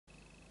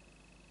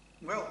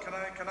Well, can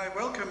I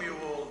welcome you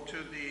all to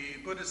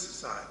the Buddhist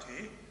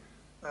Society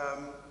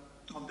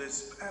on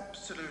this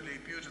absolutely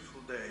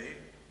beautiful day.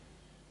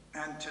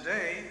 And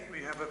today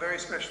we have a very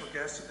special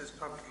guest at this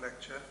public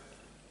lecture.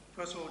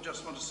 First of all,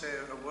 just want to say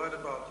a word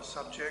about the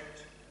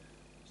subject.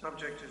 The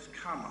subject is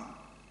Kamma,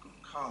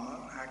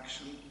 karma,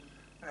 action,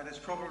 and it's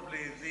probably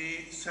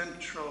the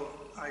central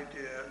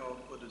idea of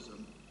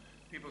Buddhism.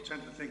 People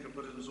tend to think of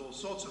Buddhism as all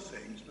sorts of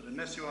things, but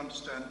unless you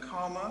understand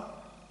karma,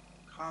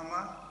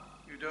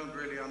 you don't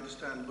really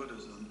understand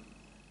Buddhism.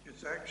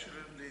 It's actually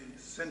the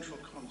central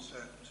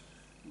concept.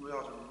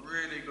 Without a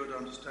really good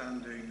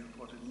understanding of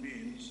what it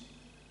means,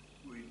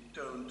 we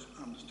don't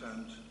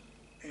understand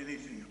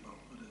anything about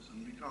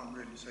Buddhism. We can't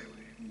really say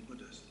we're even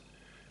Buddhist.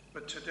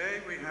 But today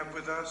we have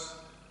with us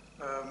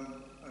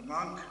a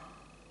monk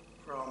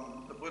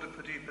from the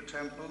Buddhapatipa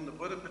temple. And the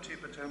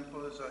Buddhapatipa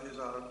temple is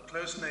our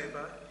close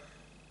neighbor.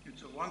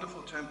 It's a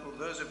wonderful temple.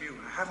 Those of you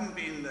who haven't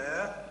been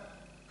there,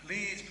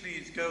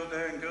 please go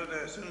there and go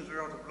there. As soon as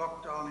we're out of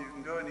lockdown, you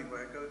can go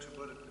anywhere. Go to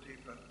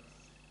Buddhapatipa.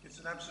 It's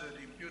an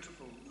absolutely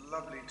beautiful,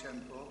 lovely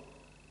temple.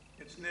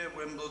 It's near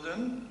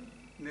Wimbledon,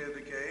 near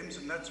the games,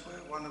 and that's where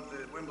one of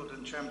the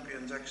Wimbledon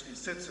champions actually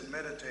sits and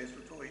meditates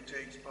before he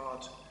takes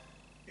part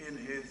in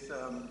his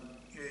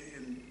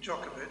in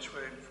Djokovic,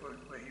 where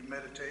he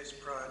meditates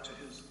prior to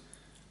his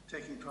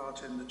taking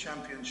part in the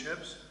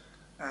championships.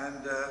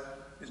 And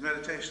his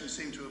meditations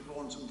seem to have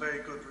borne some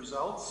very good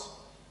results.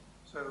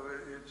 So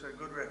it's a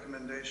good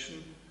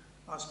recommendation.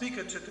 Our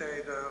speaker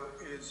today, though,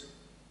 is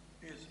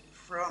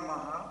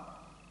Framaha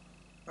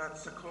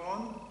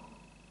Batsakorn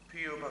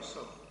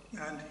Piyobaso.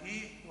 And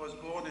he was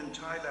born in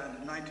Thailand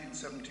in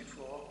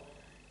 1974,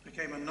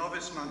 became a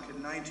novice monk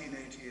in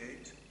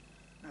 1988,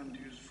 and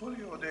he was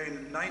fully ordained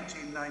in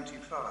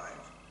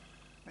 1995.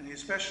 And he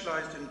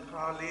specialized in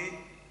Pali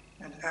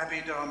and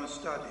Abhidharma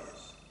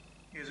studies.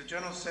 He is a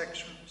General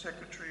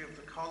Secretary of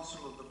the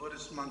Council of the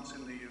Buddhist Monks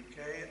in the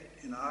UK,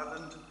 in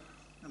Ireland,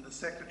 and the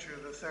Secretary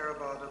of the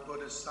Theravada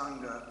Buddhist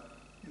Sangha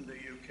in the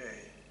UK.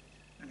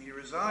 And he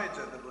resides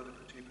at the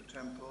Buddhapatipa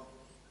temple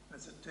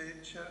as a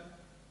teacher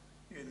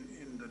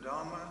in the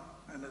Dharma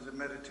and as a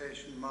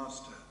meditation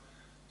master.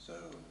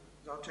 So,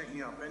 without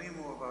taking up any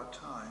more of our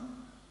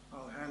time,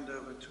 I'll hand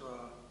over to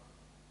our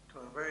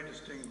very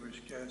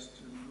distinguished guest,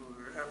 and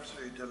we're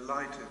absolutely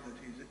delighted that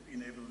he's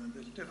been able in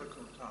this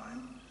difficult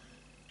time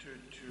to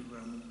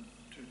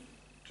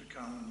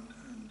come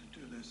and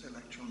do this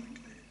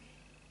electronically.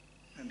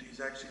 And he's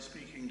actually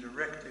speaking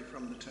directly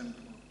from the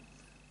temple,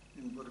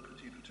 in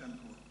Buddhapatipa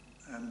temple.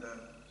 And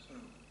so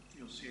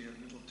you'll see a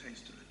little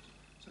taste of it.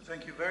 So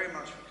thank you very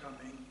much for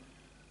coming,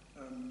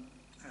 and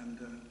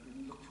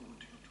we look forward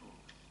to your talk.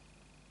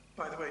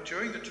 By the way,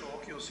 during the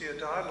talk, you'll see a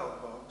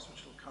dialogue box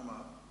which will come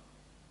up,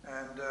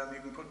 and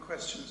you can put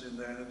questions in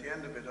there, and at the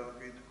end of it, I'll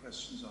read the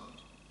questions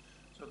out.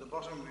 So at the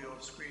bottom of your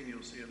screen,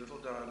 you'll see a little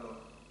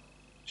dialogue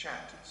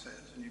chat, it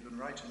says, and you can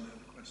write in there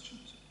the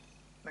questions.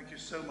 Thank you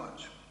so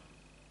much.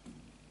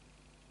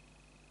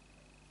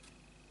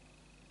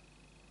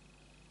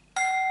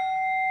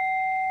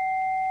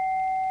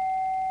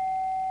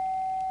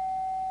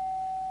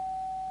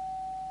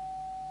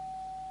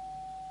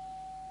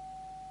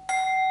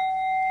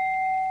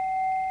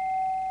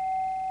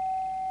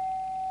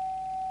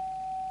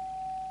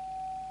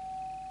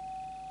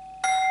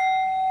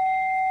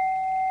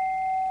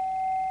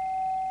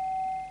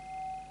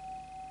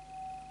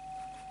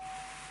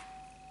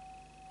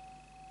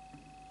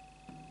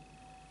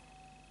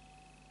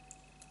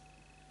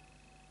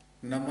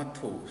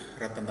 Namathu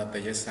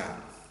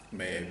Ratanatayasa.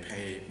 May I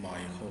pay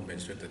my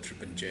homage to the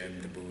Triple Gem,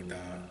 the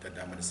Buddha, the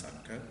Dhamma, the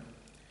Sangha.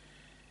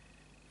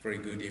 Very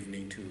good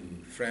evening to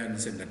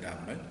friends in the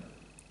Dhamma.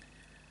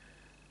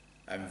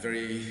 I'm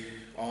very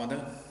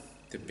honored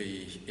to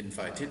be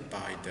invited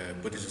by the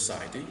Buddhist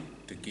Society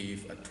to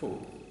give a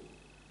talk.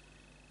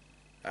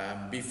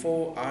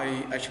 Before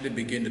I actually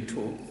begin the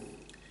talk,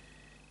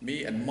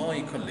 me and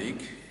my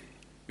colleague,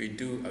 we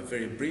do a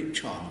very brief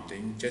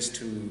chanting just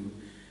to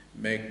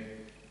make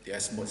the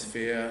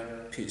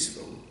atmosphere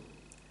peaceful.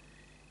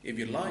 If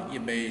you like, you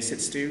may sit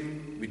still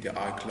with your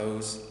eyes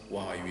closed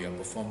while we are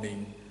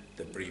performing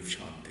the brief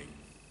chanting.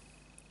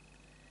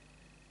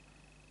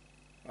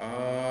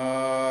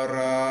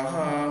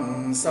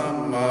 Arahang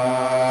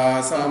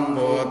Samma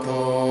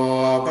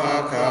Sambuddho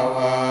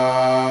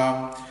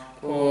Bhagava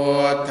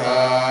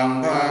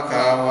Buddhang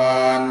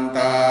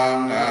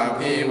Bhagavantang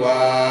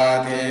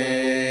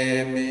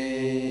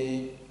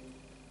Abhivademi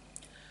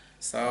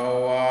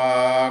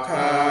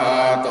Sawakhato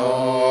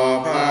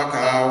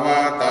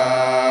Bhagavata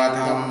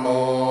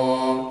Dhammo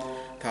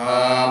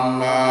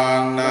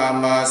Dhammang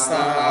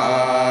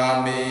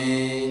Namasami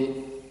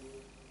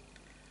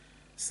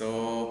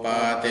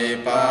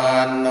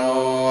Supatipanno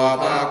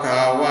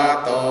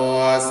Bhagavato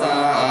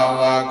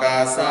Sāvaka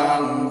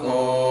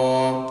Saṅgho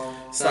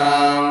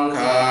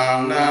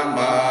Saṅghang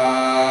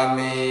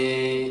Namami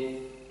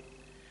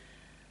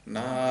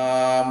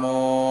Namo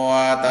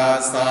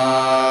Tassa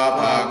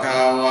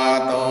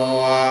Bhagavato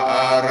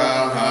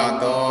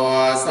Arahato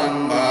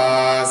Samma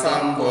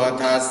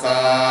Sambuddhassa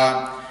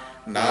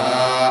นะ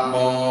โม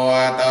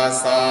ตัส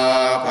สะ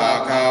ภะ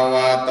คะว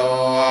ะโต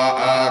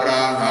อะร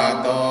ะหะ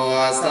โต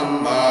สัม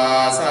มา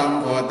สัม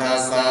พุทธั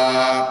สสะ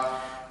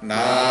น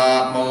ะ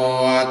โม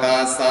ตั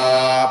สสะ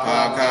ภ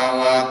ะคะ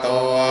วะโต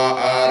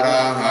อะร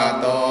ะหะ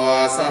โต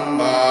สัม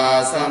มา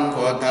สัม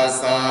พุทธัส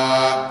สะ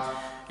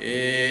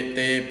อิ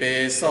ติปิ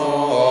โส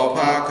ภ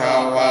ะคะ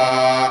วะ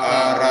อ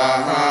ะระ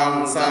หัง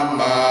สัม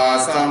มา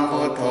สัม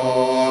พุทโธ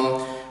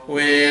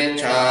วิช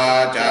ชา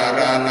จาร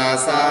ณะ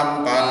สัม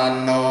ปัน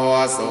โน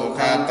สุข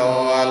โต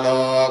โล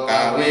ก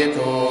วิ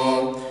ทู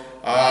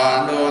อ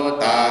นุต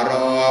ตโร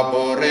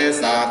ปุริ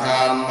สธร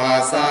รม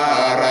สา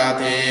ร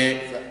ถิ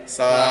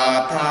สั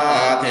ทธา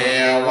เท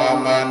ว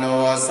มนุ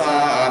สา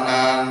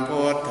นัง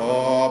พุทโธ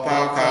ภ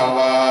คว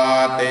า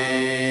ติ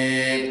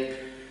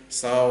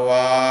สว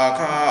าก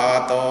ขา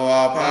โต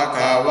ภค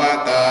ว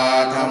ตา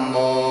ธัมโม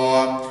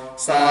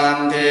สัน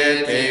ทิฏ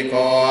ฐิโก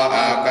อ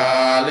ากา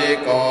ลิ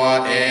โก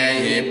เอ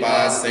หิปั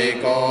สสิ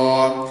โก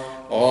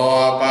โอ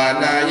ป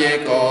นาย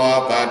โก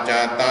ปัจจ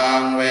ตั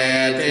งเว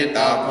ทิต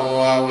าภั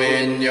ววิ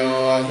นโย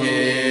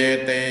หิ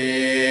ติ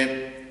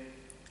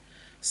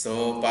สุ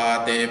ป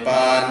ฏิ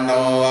ปันโน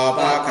ภ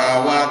ค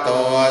วโต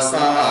ส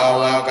า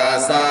วก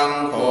สัง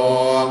โฆ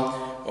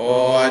โอ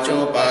จุ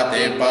ป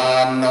ฏิปั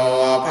นโน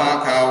ภ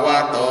คว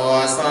โต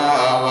สา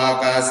ว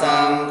กสั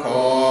งโฆ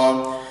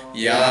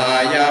ยา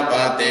ยาป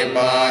ฏิ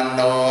ปันโน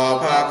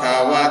ภค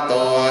วโต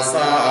ส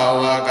า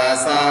วก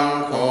สัง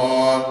โฆ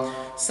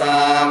สา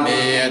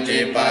มีจิ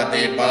ป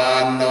ฏิปั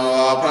นโน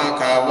ภ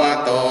คว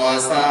โต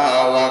สา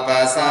วก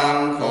สัง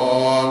โฆ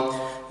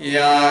ย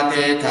า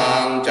ทิทั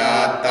งจั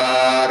ตตา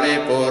ริ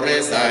ปุริ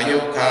ส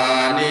ยุคา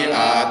นิ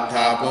อัตถ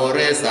ปุ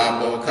ริส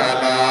ปุค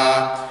ลา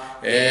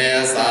เอ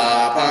สา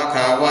ภค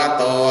วโ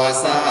ต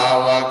สา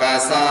วก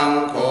สัง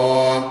โฆ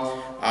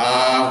อา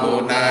หุ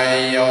นาย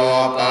โย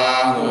ปา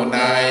หุน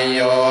ายโย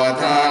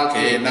ทัก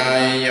ขินา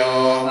ยโย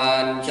อั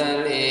ญช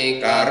ลิ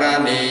การ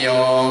ณิโย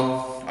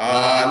อ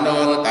นุ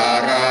ตต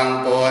รัง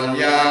ปุญ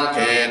ญเข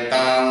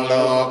ตังโล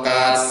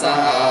กัสส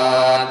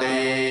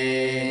ติ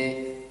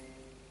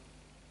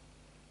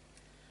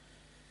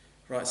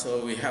Right, so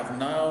we have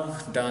now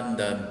done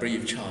the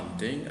brief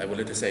chanting. I would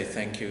like to say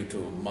thank you to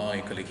my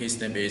colleague. His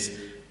name is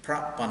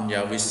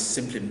Prapanya, which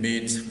simply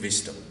means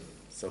wisdom.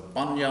 So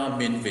Panya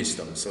means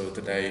wisdom. So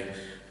today,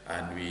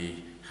 and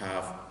we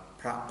have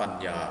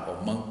Prapanya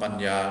or Monk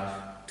Panya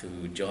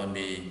to join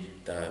me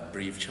the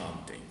brief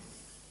chanting.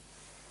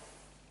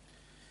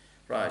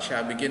 Right,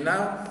 shall we begin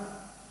now?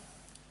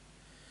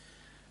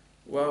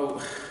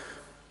 Well,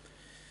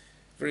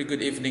 very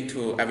good evening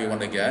to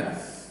everyone again.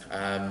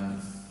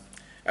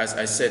 As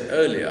I said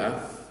earlier,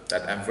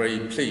 that I'm very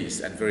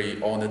pleased and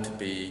very honored to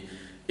be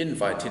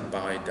invited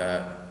by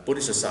the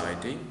Buddhist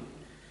Society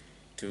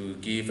to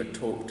give a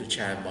talk to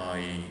share my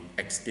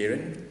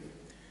experience,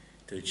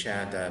 to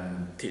share the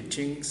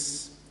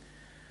teachings,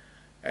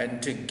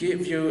 and to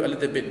give you a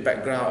little bit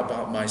background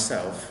about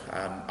myself.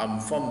 I'm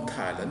from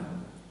Thailand,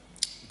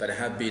 but I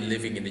have been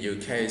living in the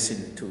UK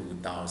since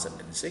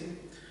 2006,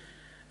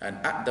 and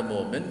at the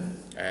moment,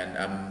 and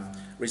I'm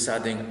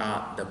residing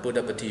at the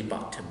Buddha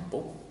Patipat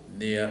Temple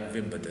near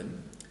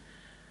Wimbledon.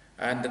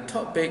 And the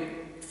topic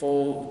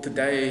for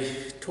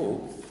today's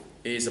talk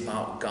is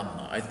about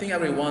Kamma. I think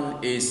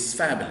everyone is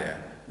familiar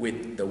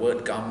with the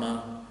word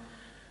Kamma.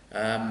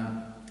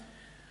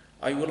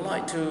 I would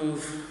like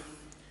to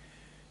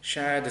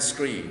share the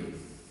screen.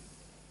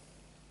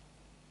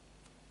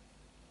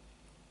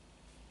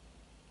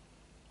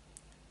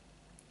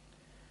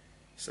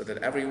 So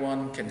that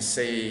everyone can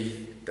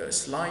see the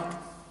slide.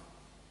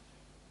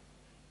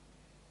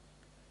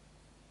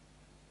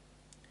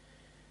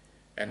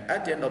 And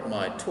at the end of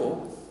my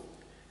talk,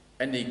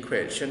 any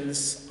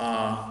questions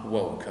are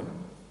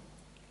welcome.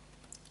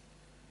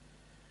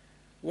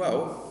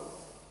 Well,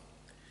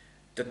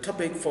 the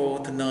topic for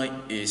tonight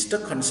is the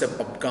concept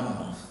of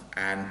Kamma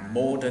and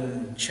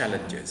modern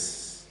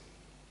challenges.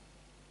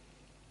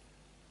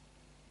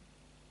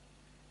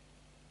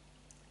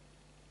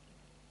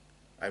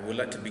 I would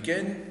like to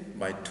begin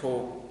my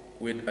talk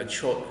with a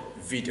short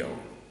video.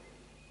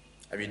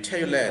 I will tell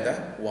you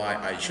later why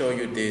I show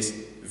you this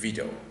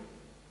video.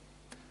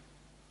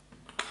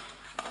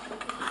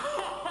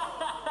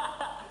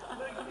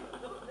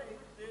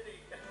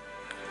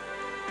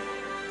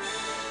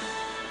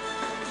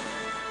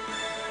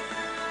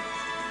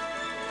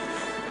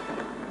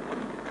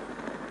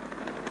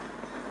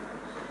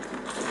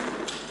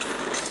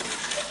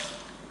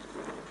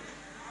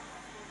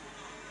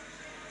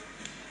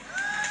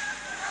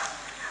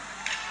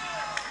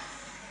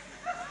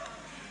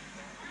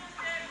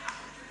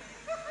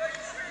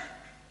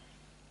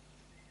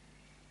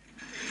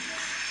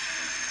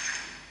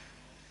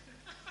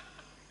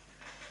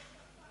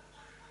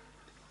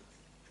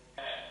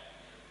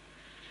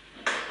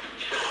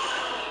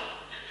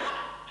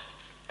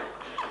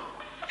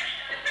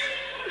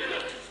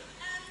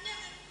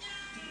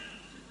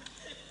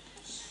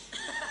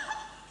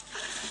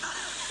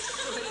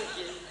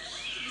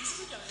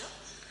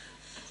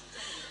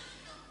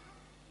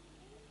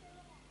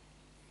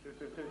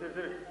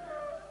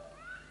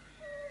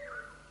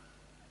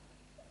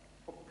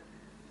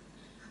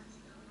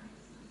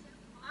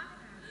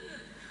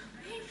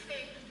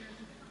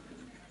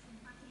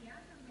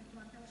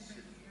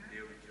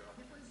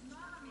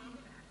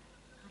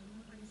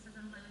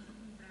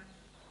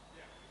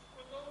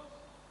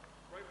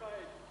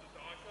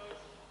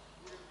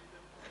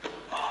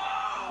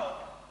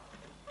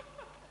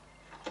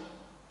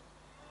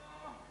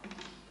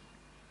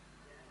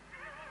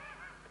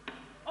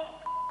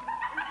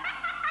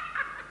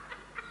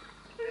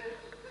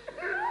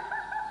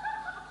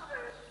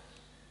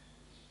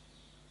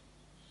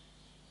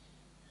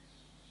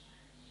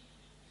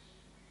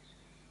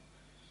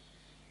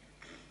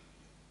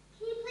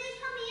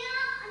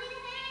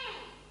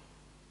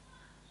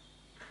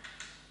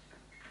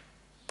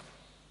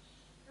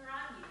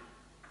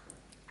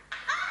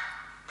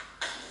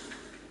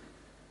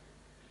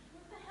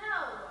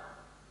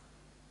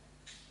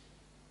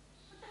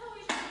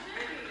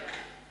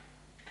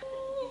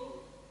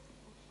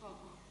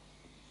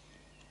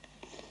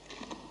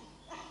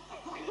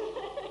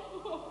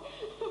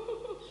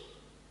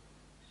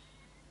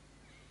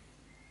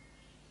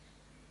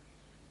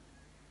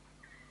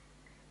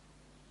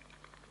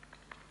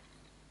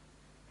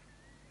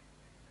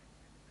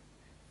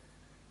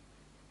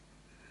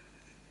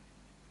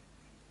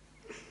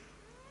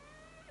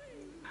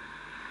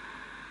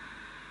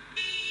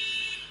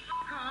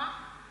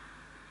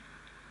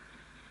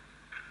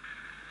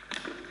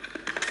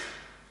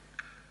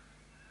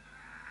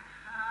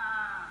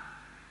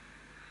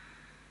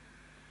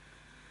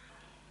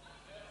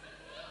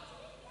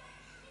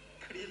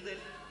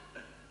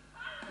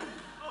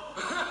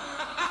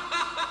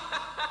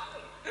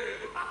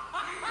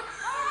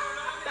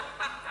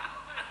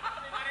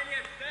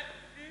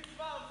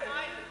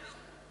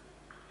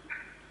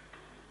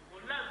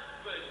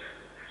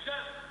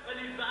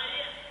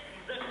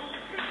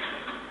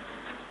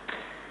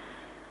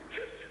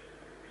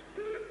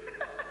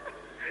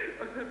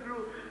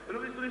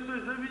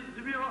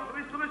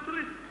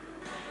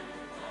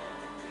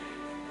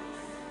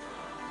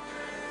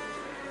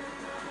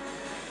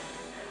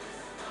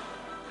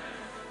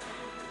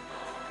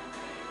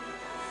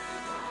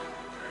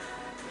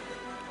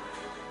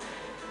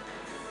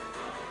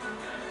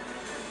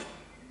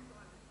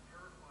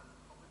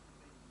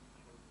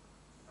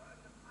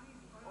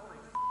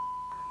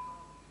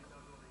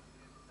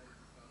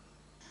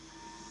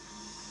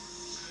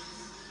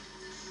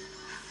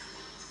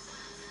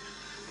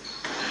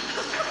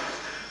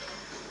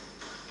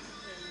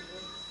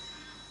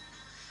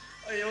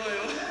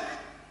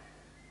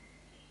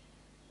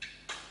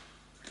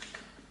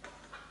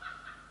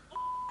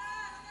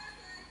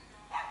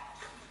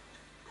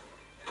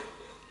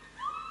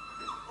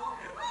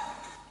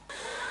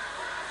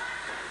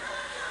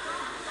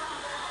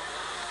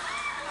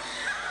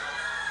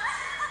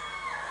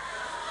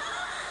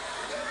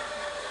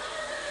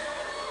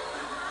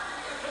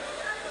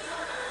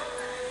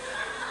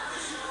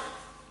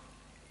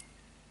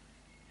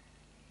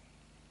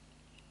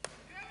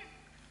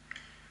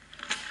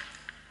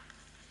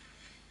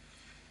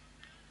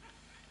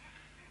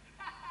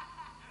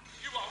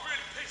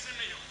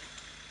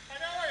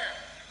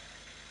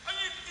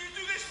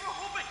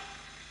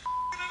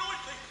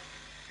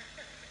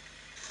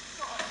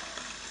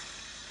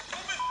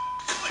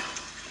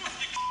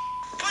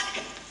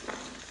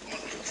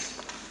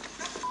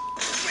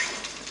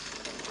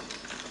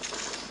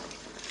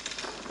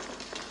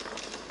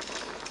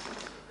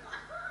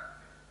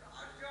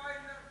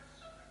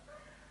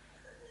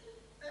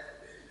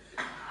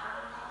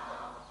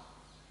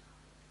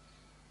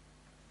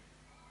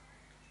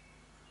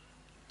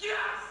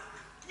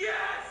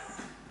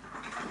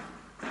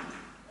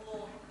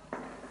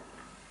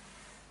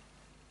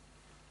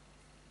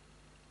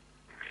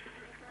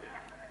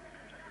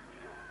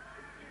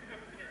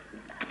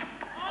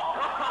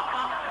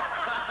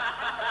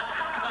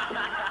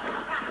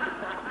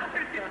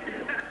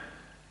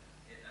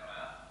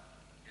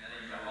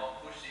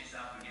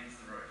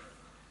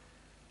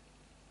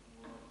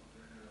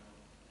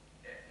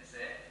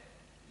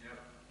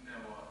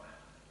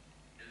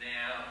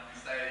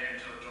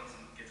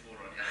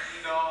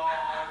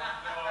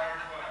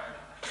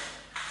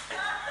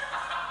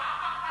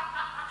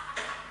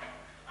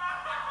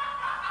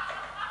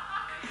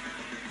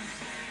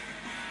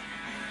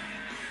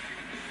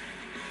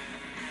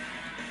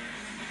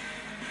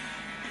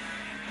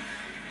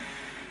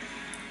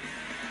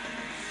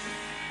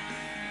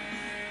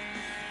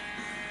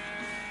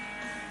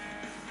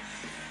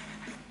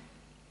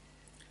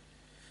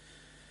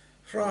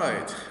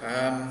 Right.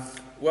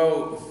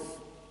 Well,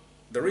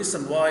 the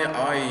reason why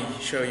I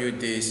show you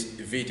this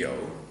video,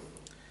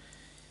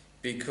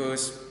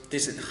 because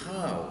this is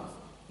how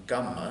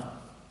Kamma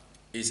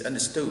is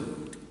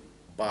understood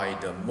by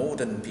the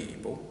modern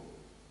people.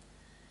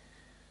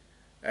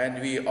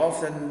 And we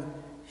often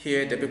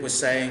hear the people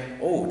saying,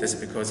 oh, that's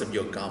because of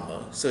your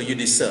Kamma, so you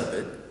deserve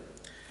it.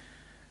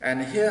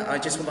 And here I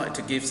just would like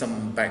to give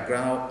some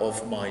background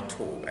of my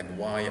talk and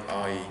why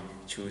I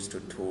choose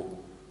to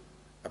talk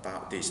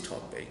about this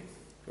topic.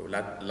 So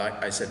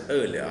like I said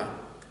earlier,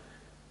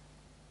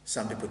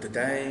 some people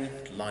today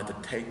like to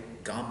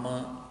take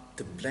Kamma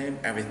to blame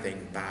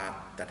everything bad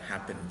that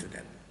happened to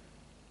them.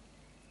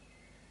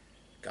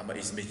 Kamma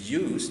is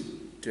misused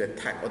to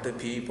attack other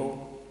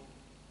people.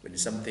 When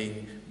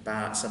something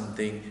bad,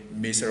 something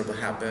miserable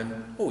happens,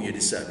 oh, you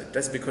deserve it.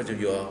 That's because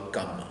of your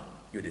Kamma.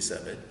 You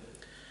deserve it.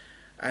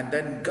 And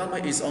then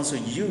Kamma is also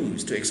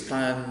used to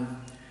explain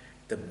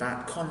the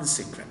bad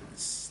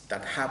consequence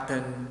that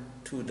happen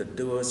to the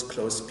doer's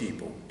close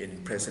people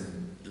in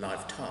present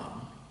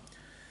lifetime.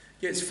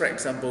 Yes, for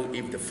example,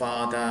 if the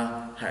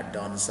father had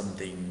done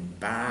something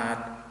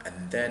bad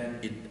and then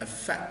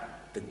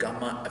the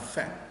Kamma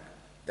affect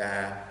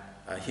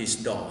his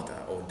daughter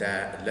or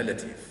their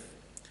relative.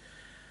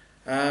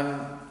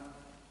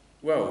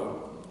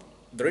 Well,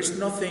 there is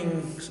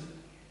nothing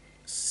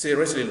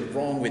seriously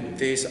wrong with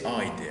this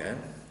idea,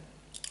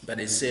 but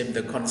it seems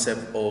the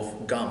concept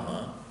of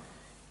Kamma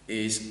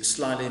is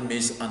slightly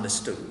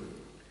misunderstood.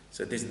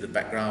 So this is the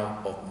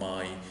background of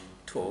my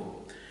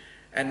talk.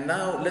 And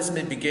now let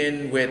me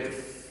begin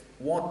with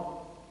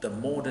what the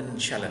modern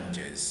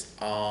challenges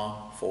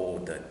are for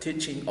the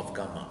teaching of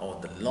Kamma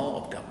or the law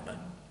of Kamma.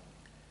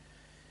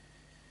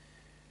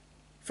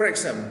 For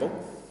example,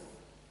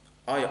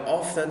 I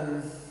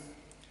often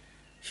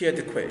hear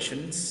the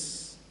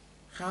questions,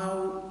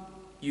 how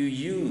you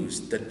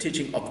use the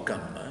teaching of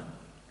Kamma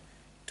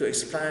to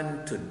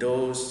explain to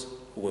those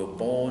who were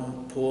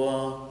born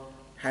poor,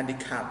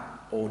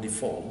 handicapped or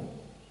deformed.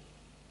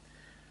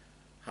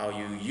 How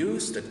you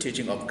use the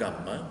teaching of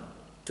Kamma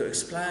to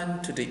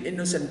explain to the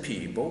innocent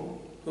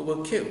people who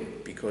were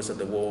killed because of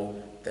the war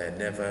they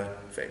never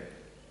faced.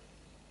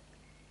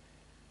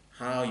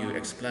 How you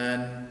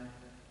explain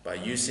by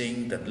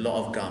using the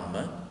law of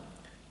Kamma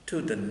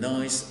to the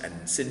nice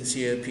and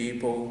sincere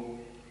people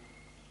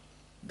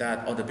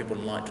that other people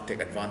like to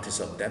take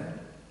advantage of them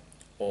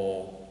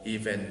or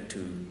even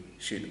to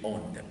cheat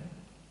on them.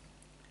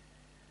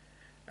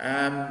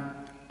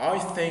 I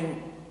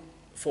think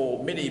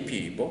for many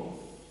people,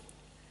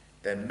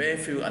 they may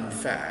feel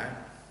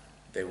unfair.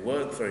 They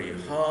work very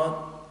hard,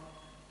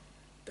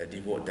 they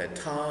devote their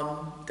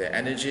time, their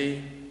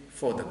energy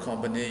for the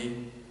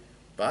company,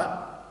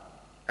 but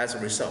as a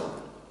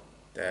result,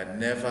 they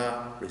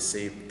never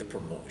receive the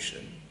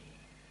promotion.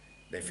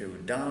 They feel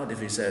down, they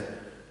feel sad,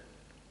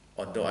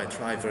 although I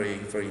try very,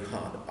 very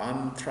hard.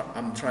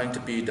 I'm trying to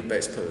be the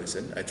best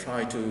person. I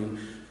try to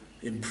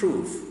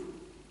improve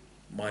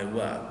my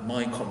work,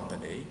 my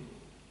company,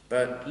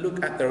 but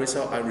look at the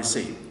result I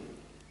receive.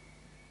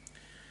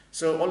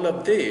 So all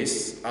of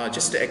these are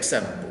just the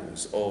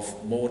examples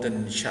of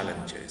modern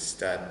challenges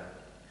that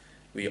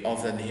we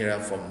often hear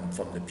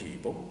from the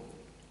people.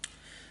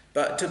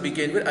 But to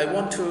begin with, I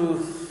want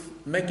to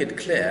make it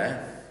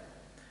clear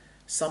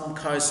some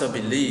kinds of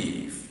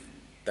belief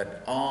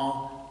that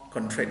are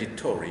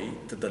contradictory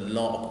to the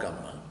law of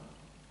Kamma.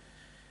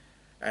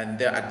 And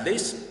there are at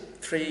least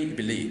 3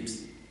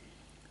 beliefs.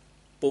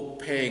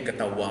 Puppe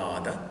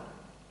Gatawada,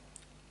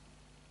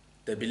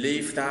 the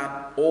belief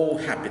that all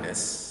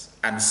happiness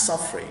and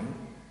suffering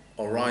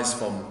arise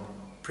from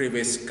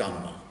previous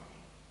Kamma.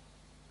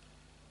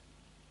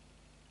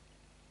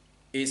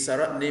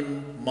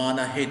 Isaratnim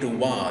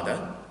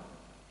Manahetuwada,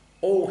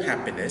 all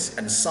happiness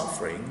and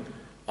suffering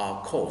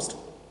are caused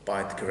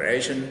by the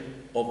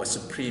creation of a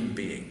supreme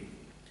being.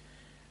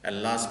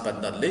 And last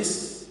but not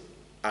least,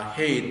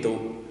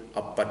 Ahetu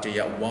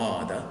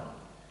Apatiyawada,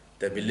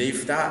 the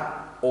belief that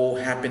all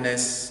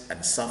happiness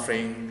and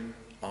suffering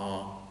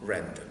are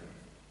random.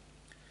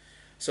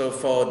 So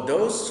for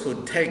those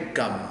who take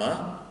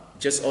Kamma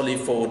just only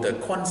for the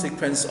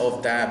consequence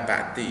of their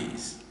bad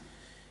deeds,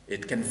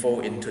 it can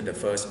fall into the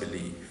first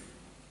belief.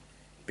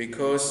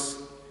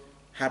 Because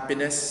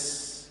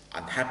happiness,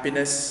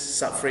 unhappiness,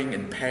 suffering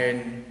and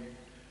pain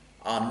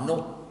are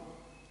not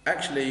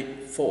actually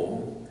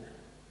formed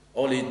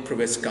only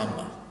previous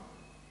Kamma,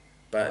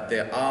 but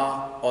there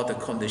are other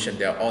conditions,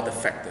 there are other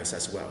factors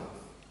as well.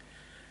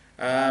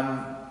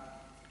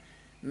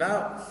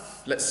 Now,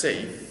 let's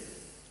see.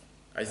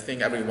 I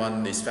think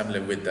everyone is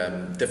familiar with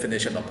the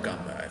definition of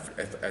Kamma,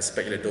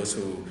 especially those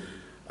who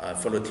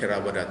follow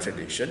Theravada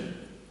tradition.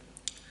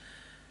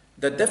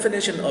 The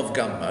definition of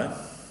Kamma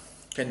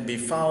can be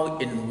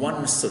found in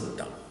one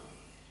sutta.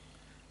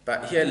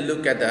 But here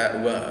look at the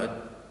word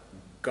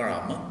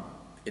karma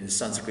in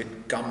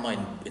Sanskrit, Kamma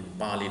in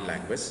Pali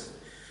language.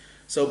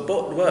 So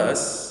both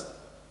words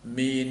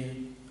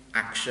mean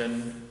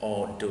action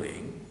or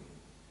doing.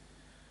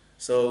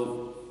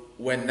 So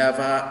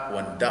whenever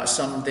one does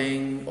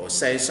something or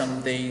says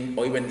something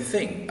or even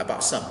think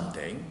about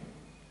something,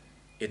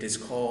 it is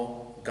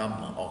called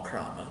Kamma or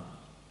Kamma.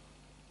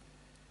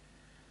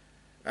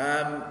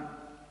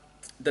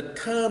 The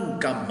term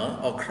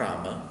Kamma or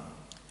Kamma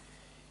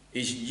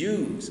is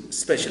used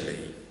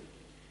especially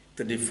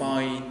to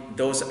define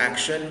those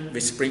actions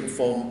which spring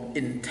from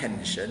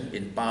intention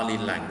in Pali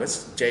language,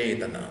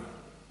 Cetana,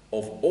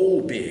 of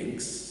all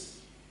beings,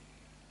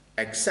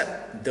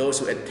 except those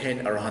who attain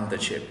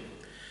arahantship.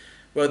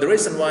 Well, the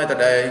reason why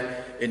that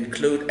I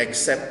include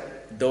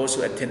except those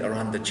who attain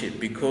arahantship,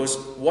 because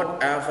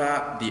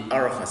whatever the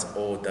arahats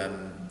or the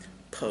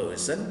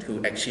person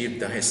who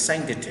achieved his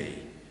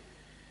sanctity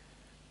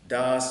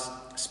does,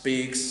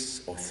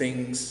 speaks, or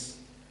thinks,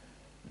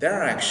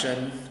 their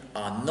actions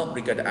are not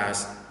regarded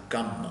as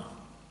Kamma.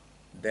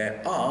 They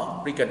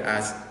are regarded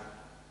as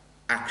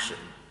action,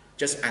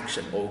 just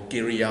action, or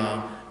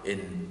kiriya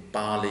in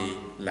Pali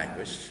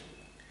language.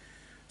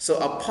 So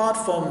apart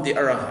from the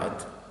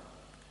arahat,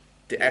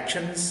 the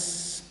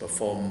actions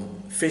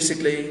performed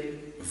physically,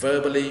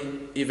 verbally,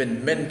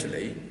 even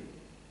mentally,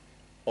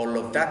 all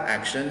of that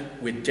action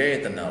with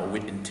cetana,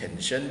 with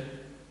intention,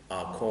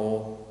 are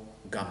called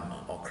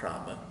Kamma or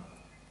Kamma.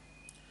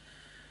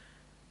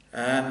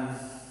 And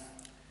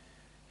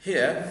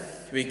here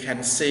we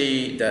can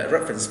see the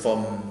reference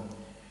from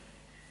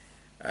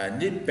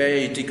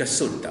Nibbatika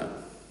Sutta,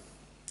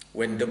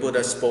 when the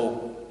Buddha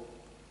spoke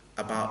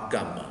about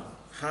Kamma,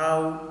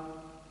 how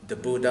the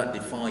Buddha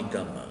defined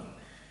Kamma.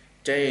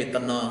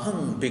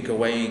 Cetanahang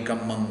bhikkhave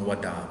kammang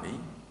vadami,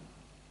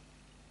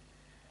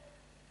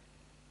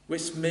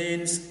 which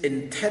means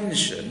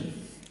intention,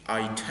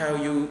 I tell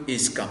you,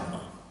 is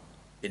Kamma.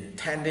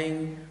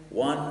 Intending,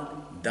 one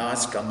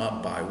does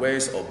Kamma by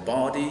ways of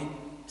body,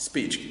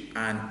 speech,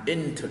 and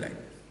intellect.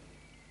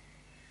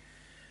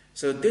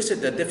 So this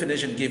is the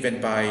definition given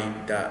by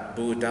the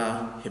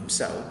Buddha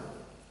himself.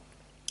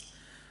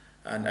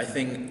 And I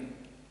think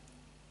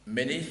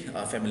many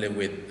are familiar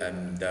with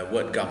the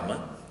word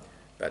Kamma,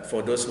 but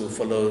for those who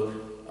follow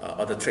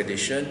other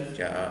tradition,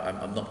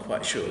 I'm not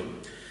quite sure.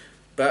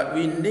 But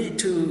we need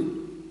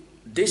to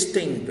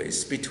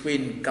distinguish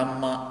between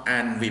Kamma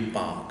and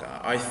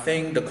Vipaka. I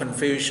think the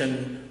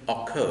confusion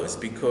occurs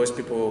because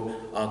people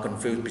are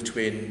confused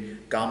between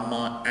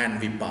Kamma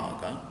and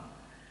Vipaka.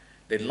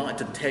 They like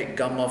to take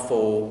Kamma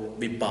for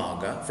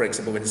Vipaka. For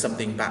example, when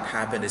something bad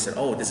happens, they say,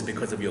 oh, this is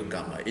because of your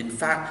Kamma. In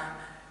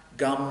fact,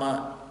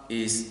 Kamma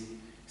is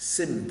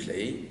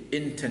simply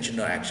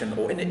intentional action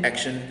or any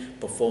action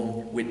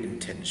performed with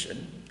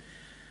intention.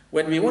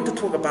 When we want to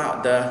talk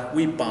about the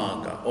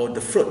Vipaka or the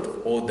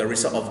fruit or the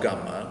result of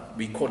Kamma,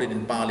 we call it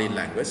in Pali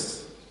language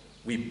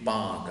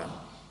Vipaka.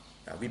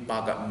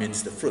 Vipaka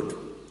means the fruit.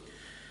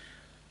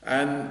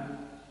 And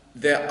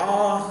there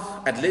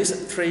are at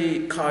least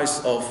 3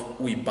 kinds of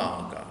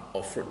Vipaka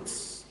or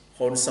fruits.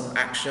 Wholesome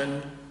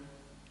action,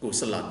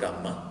 kusala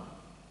Kamma,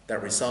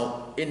 that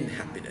result in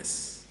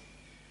happiness.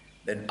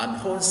 Then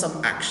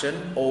unwholesome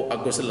action or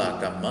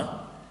akusala Kamma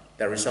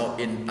that result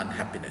in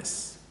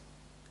unhappiness.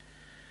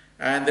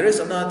 And there is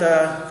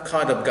another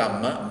kind of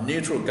Kamma,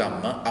 neutral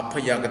Kamma,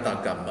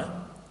 apayagata Kamma,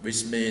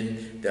 which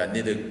means they are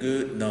neither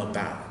good nor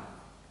bad.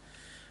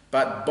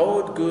 But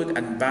both good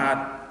and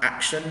bad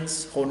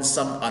actions,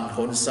 wholesome,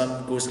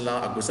 unwholesome,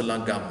 kusala,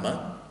 akusala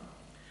Kamma,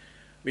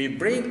 we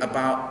bring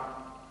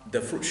about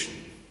the fruition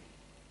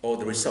or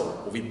the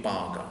result of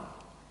Vipaka,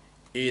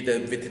 either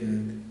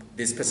within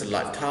this present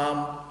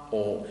lifetime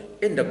or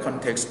in the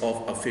context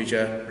of a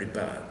future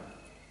rebirth.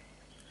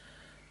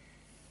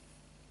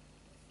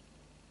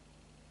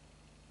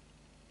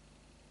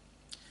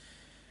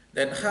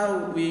 Then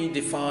how we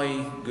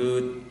define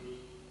good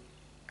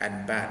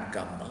and bad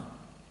Kamma?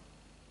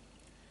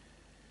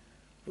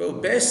 Well,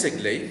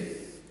 basically,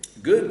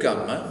 good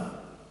Kamma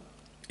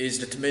is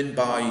determined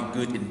by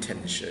good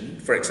intention.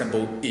 For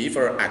example, if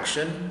our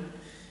action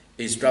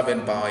is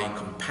driven by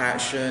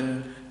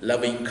compassion,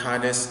 loving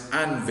kindness,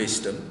 and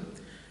wisdom,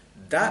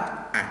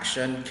 that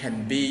action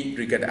can be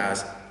regarded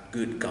as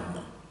good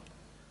Kamma.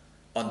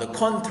 On the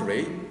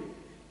contrary,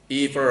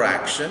 if our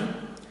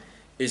action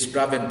is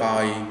driven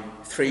by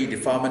 3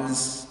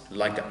 defilements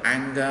like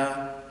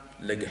anger,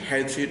 like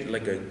hatred,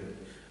 like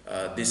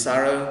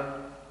desire,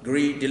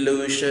 greed,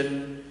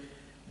 delusion,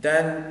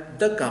 then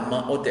the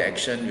Kamma or the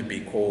action will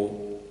be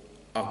called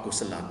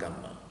akusala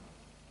Kamma.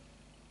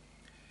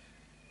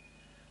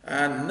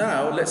 And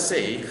now let's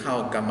see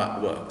how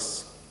Kamma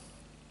works.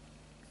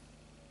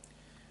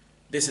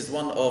 This is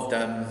one of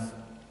the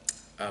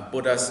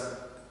Buddha's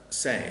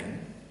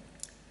saying,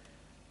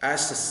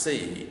 as the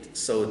seed,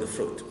 so the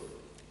fruit.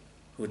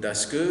 Who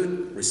does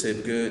good,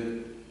 receive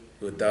good.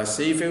 Who does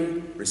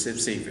evil,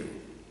 receives evil.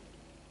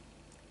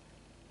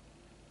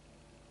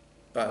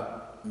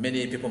 But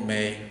many people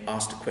may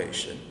ask the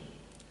question,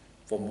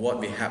 from what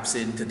we have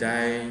seen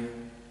today,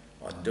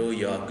 although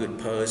you are a good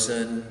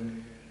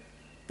person,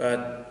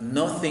 but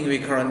nothing will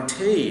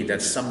guarantee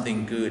that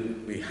something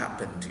good will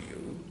happen to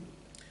you.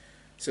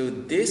 So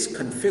this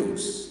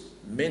confuses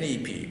many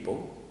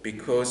people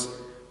because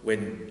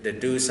when they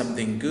do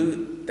something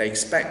good, they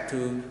expect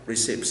to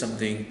receive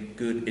something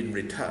good in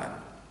return.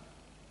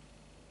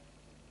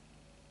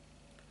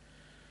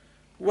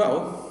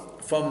 Well,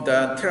 from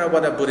the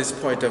Theravada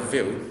Buddhist point of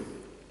view,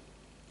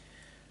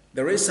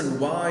 the reason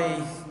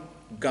why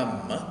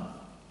Kamma,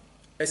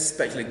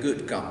 especially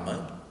good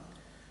Kamma,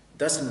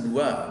 doesn't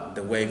work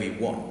the way we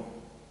want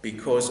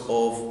because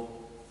of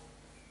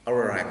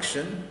our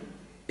action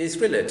is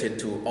related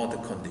to other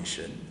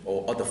conditions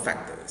or other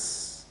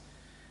factors.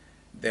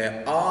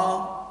 There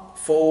are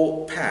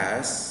 4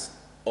 pairs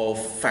of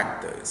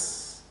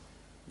factors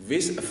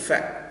which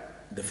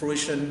affect the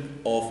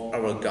fruition of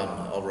our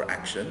Kamma, our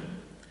action.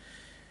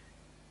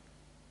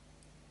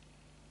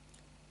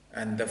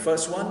 And the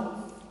first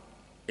one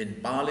in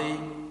Pali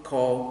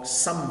called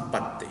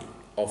Sampatti,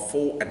 or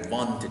 4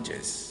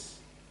 advantages.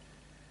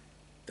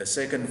 The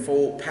second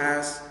 4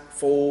 pairs,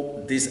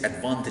 4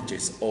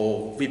 disadvantages,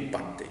 or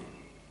Vipatti.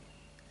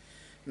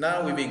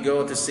 Now we will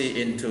go to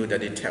see into the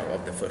detail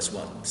of the first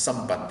one,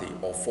 Sampatti,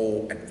 or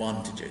 4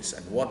 advantages,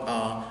 and what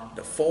are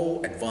the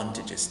 4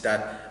 advantages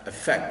that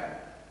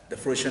affect the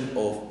fruition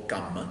of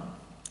Kamma.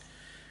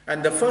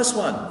 And the first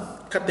one,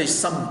 Kati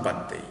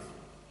Sampatti.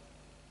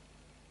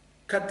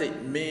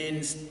 Kati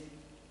means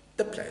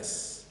the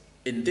place.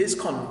 In this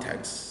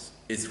context,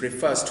 it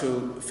refers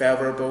to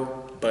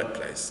favorable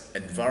birthplace,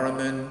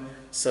 environment,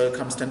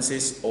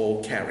 circumstances,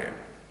 or career.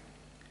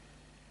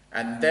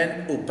 And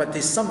then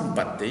Upati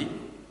Sampatti,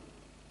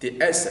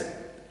 the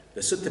asset,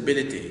 the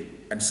suitability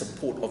and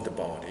support of the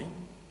body.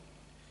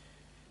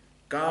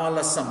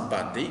 Kala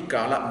Sampatti,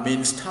 Kala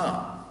means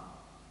time.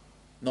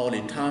 Not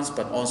only time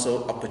but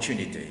also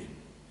opportunity.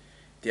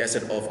 The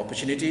asset of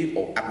opportunity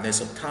or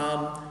aptness of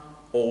time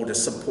or the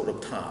support of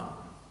time.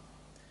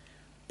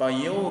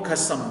 Payoka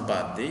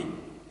Sampatti,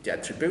 the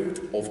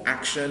attribute of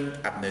action,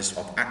 aptness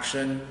of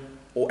action,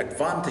 or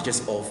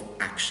advantages of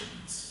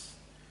actions.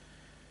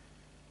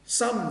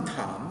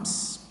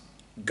 Sometimes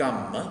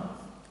Kamma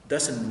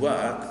doesn't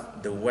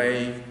work the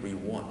way we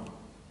want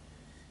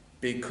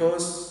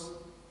because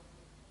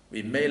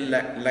we may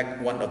lack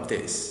one of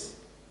these.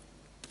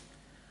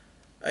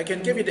 I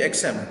can give you the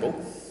example,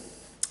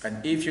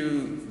 and if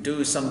you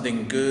do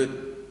something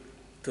good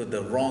to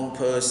the wrong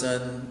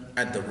person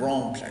at the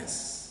wrong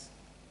place,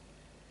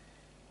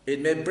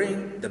 it may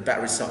bring the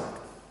bad result.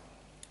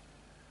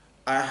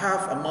 I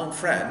have a monk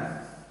friend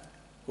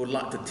who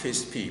liked to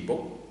teach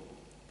people,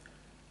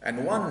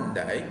 and one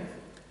day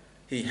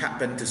he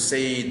happened to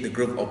see the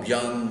group of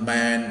young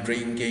men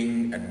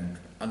drinking and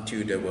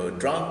until they were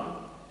drunk.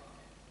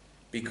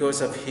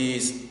 Because of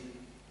his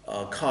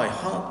kind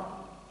heart,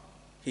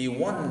 he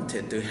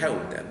wanted to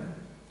help them,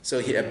 so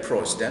he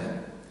approached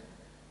them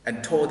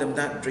and told them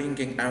that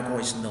drinking alcohol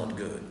is not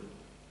good.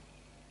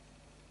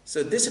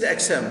 So this is the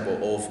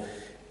example of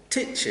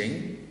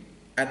teaching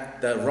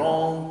at the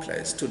wrong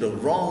place to the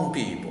wrong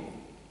people.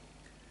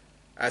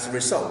 As a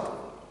result,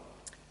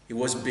 he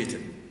was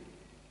beaten.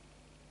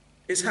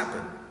 It's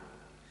happened.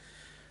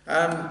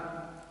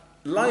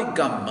 Like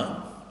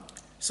Kamma,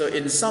 so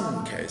in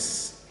some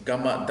cases,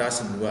 Kamma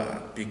doesn't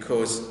work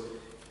because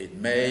it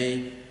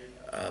may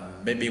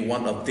maybe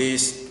one of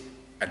these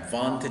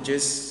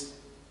advantages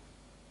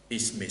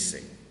is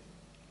missing.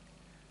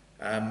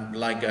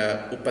 Like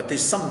Upati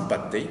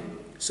Sampatti,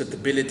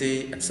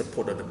 suitability and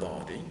support of the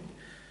body.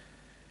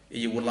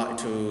 You would like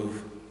to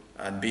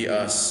be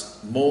a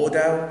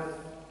model,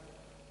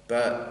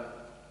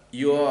 but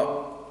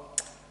your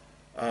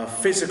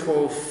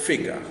physical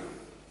figure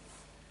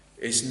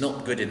is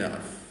not good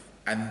enough,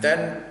 and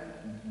then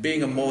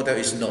being a model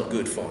is not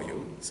good for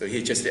you. So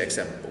here's just the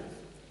example.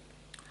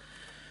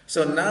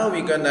 So now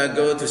we're gonna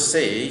go to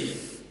see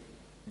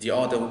the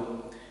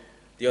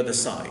other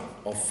side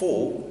of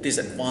 4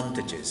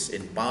 disadvantages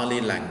in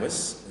Pali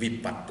language,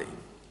 Vipatti.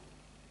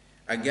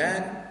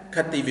 Again,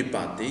 Kati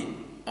Vipatti,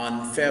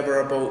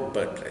 unfavorable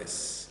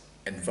birthplace,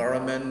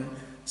 environment,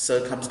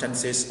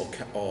 circumstances,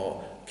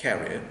 or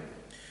career,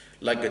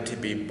 like to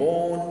be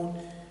born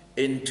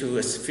into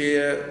a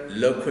sphere,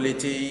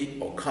 locality,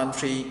 or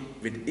country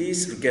with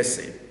is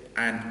regressive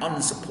and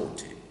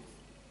unsupported.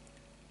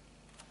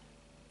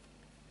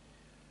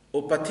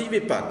 Upati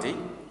Vipatti,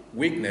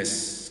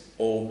 weakness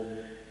or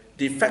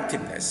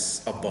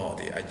defectiveness of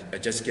body. I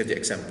just give the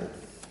example.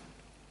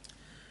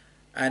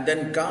 And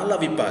then Kala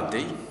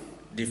Vipatti,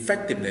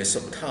 defectiveness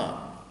of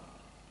time.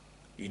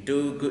 You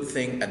do good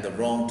thing at the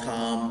wrong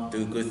time,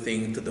 do good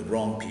thing to the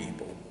wrong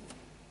people.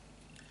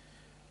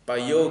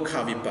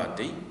 Payoka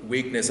Vipatti,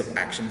 weakness of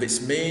action,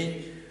 which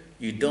means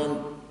you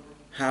don't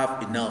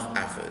have enough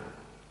effort.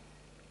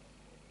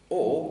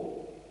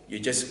 Or you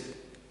just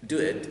do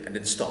it and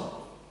then stop.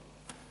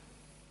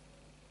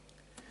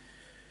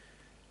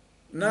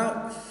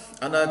 Now,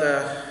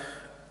 another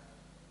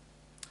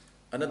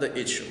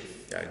issue,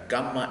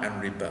 Kamma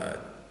and rebirth.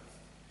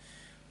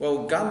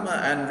 Well,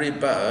 Kamma and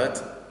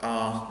rebirth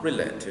are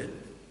related.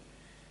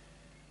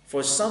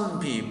 For some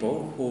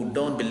people who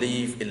don't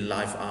believe in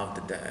life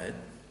after death,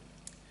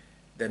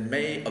 they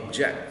may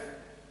object,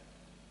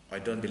 I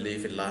don't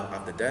believe in life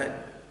after death.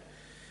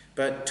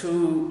 But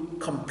to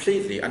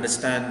completely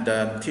understand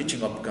the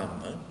teaching of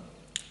Kamma,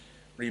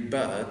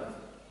 rebirth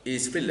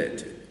is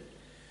related.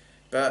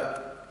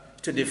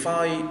 But to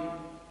define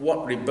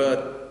what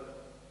rebirth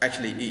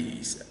actually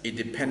is, it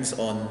depends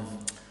on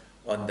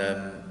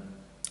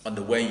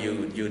the way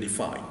you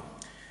define.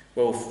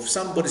 Well,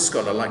 some Buddhist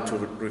scholars like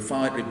to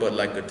define rebirth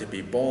like to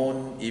be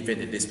born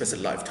even in this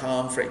present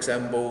lifetime. For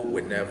example,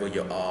 whenever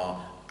you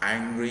are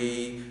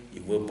angry,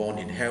 you were born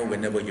in hell.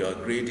 Whenever you are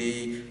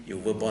greedy, you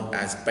were born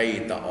as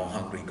beta or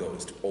hungry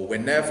ghost. Or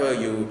whenever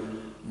your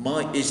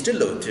mind is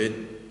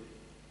diluted,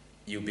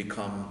 you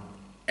become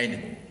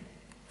animal.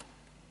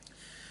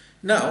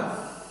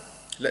 Now,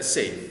 let's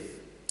say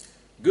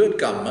good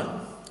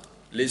karma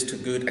leads to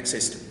good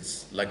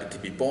existence, like to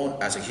be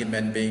born as a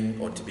human being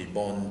or to be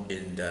born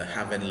in the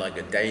heaven like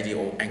a deity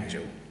or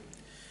angel.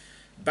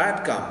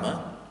 Bad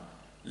karma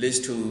leads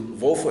to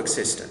woeful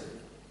existence,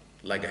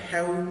 like a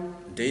hell,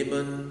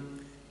 demon,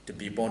 to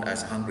be born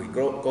as a hungry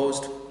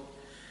ghost.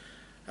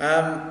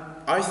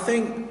 I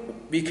think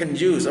we can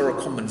use our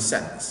common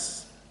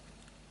sense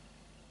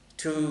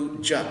to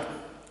judge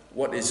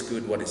what is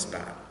good, what is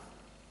bad.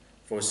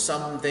 For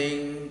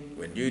something,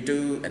 when you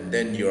do and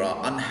then you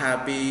are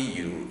unhappy,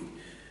 you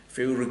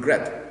feel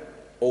regret,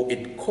 or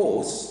it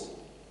causes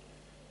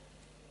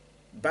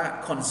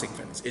bad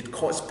consequence, it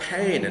causes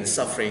pain and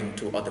suffering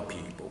to other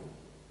people,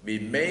 we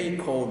may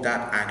call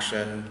that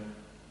action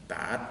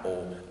bad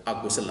or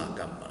akusala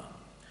kamma.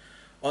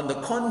 On the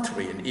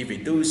contrary, if we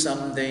do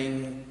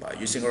something by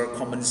using our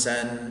common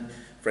sense,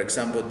 for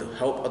example, to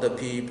help other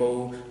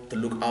people, to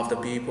look after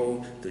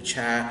people, to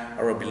share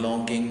our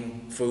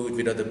belonging, food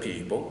with other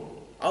people,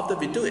 after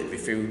we do it, we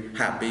feel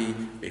happy,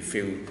 we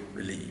feel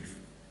relief.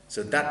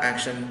 So that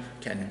action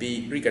can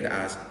be regarded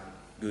as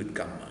good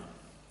karma.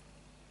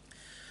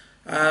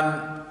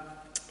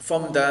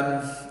 From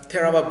the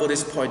Theravada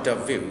Buddhist point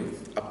of view,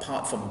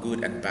 apart from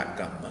good and bad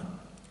karma,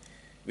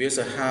 we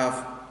also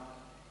have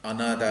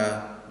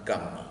another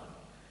karma.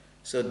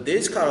 So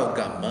this kind of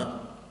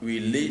karma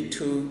will lead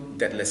to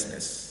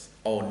deathlessness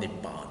or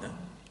nibbana.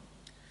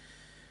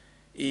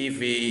 If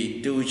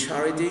we do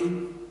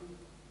charity,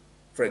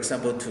 for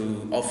example,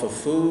 to offer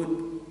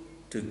food,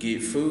 to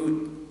give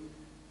food,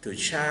 to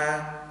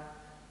share,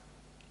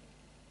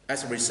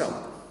 as a result,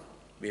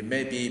 we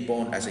may be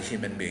born as a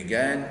human being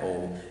again,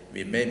 or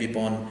we may be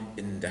born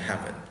in the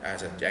heaven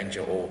as an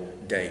angel or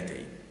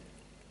deity.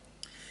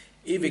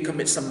 If we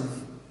commit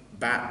some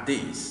bad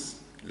deeds,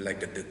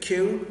 like to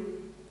kill,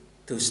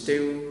 to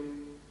steal,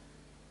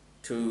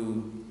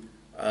 to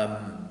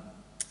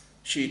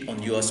cheat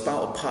on your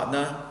spouse or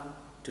partner,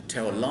 to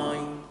tell a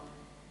lie,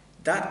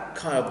 that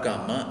kind of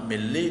karma may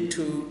lead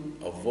to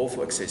a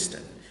woeful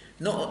existence.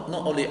 Not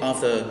only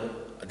after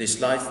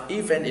this life,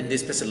 even in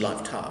this present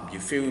lifetime, you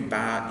feel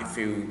bad, you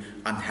feel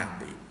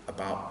unhappy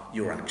about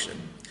your action.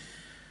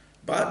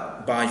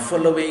 But by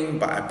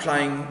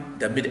applying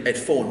the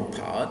mid-eightfold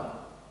path,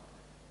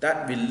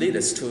 that will lead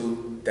us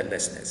to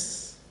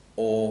deathlessness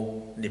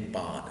or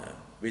nibbana,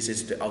 which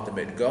is the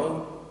ultimate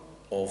goal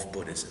of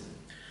Buddhism.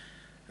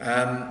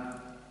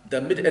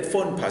 The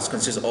mid-eightfold path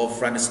consists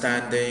of right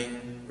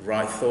understanding,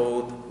 right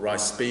thought, right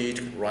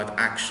speech, right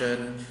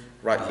action,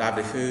 right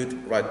livelihood,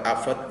 right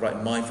effort,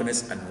 right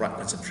mindfulness, and right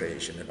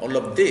concentration. And all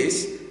of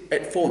these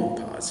eightfold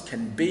paths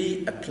can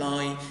be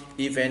applied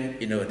even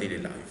in our daily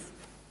life.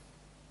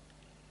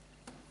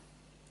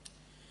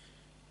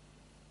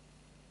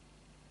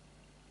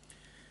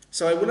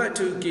 So I would like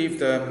to give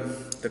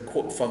the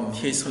quote from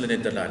His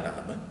Holiness Dalai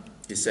Lama.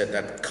 He said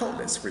that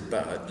countless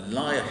rebirths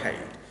lie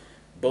ahead,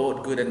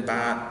 both good and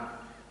bad.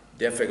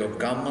 The effect of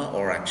karma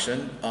or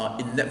action are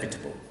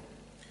inevitable.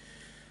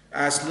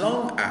 As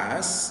long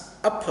as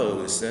a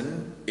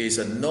person is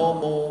a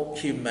normal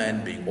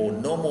human being or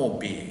normal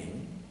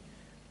being,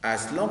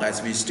 as long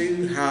as we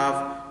still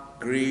have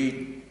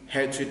greed,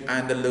 hatred,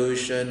 and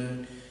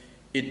delusion,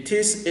 it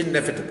is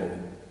inevitable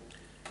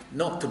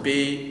not to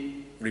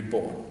be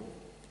reborn.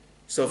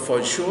 So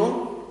for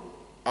sure,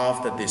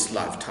 after this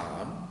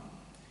lifetime,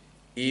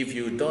 if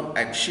you don't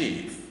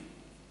achieve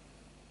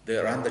the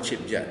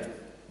Arahantship yet,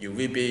 you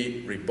will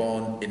be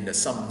reborn in the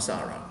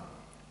samsara.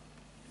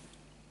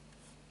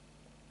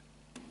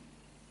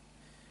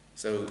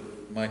 So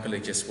my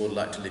colleague just would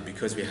like to leave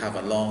because we have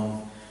a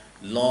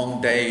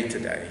long day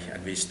today,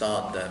 and we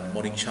start the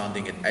morning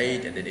chanting at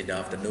 8, and then in the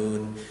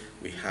afternoon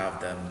we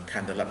have the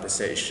candlelight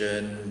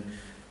procession,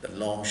 the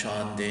long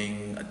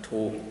chanting, a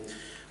talk.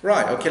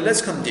 Right, okay,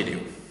 let's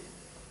continue.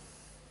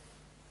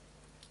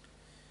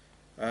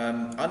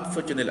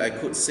 Unfortunately, I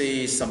could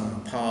see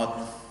some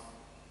part.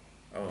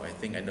 Oh, I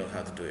think I know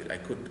how to do it. I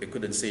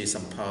couldn't see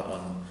some part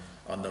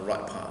on the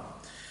right part.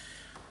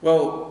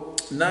 Well,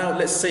 now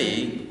let's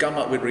see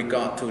Kamma with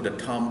regard to the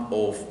term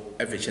of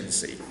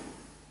efficiency.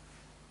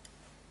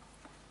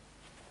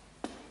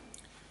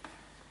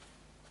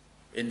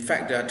 In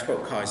fact, there are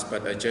 12 kinds,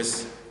 but I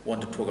just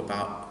want to talk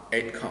about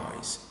 8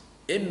 kinds.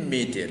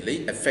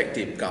 Immediately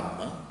effective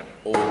Kamma,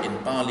 or in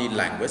Pali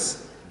language,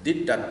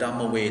 Ditta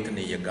Dhamma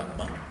Vedaniya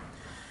Kamma.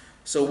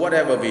 So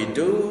whatever we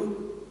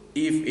do,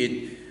 if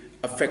it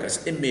affect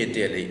us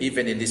immediately,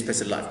 even in this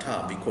present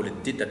lifetime. We call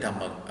it Ditta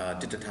Dhamma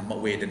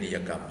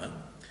Vedaniya Kamma.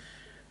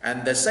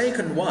 And the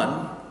second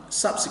one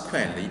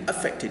subsequently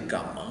affected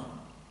Kamma,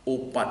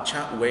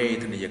 Upacha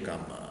Vedaniya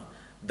Kamma,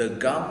 the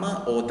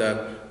Kamma or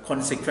the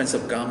consequence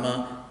of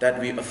Kamma that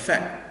we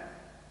affect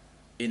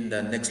in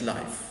the next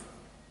life.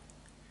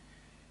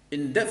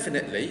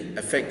 Indefinitely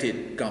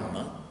affected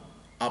Kamma,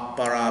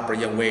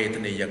 Apparapraya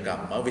Vedaniya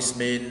Kamma, which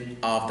means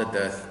after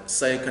the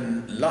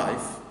second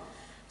life.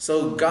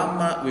 So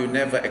Kamma will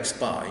never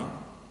expire.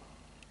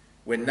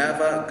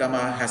 Whenever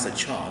Kamma has a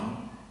chance,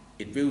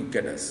 it will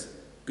get us,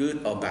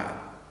 good or bad,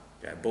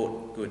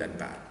 both good and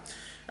bad.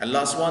 And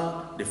last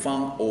one, the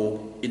form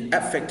or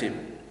ineffective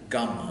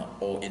Kamma,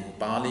 or in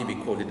Pali we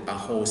call it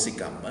Ahosi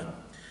Kamma.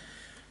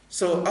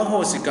 So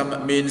Ahosi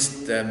Kamma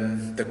means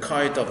the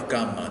kind of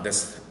Kamma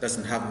that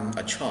doesn't have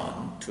a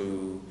chance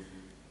to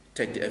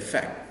take the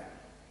effect.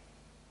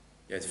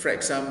 Yes, for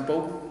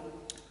example,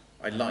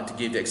 I'd like to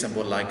give the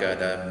example like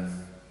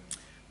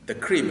the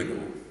criminal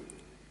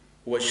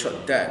who was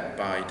shot dead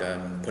by the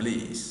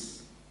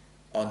police.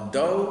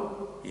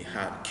 Although he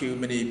had killed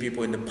many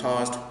people in the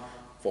past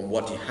from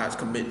what he has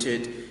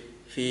committed,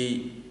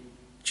 he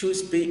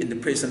chose to be in the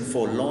prison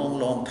for a long,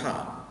 long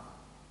time.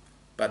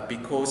 But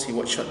because he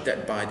was shot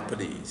dead by the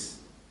police,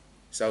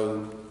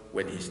 so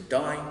when he's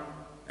dying,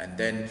 and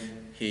then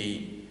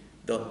he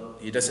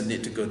doesn't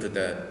need to go to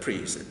the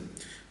prison.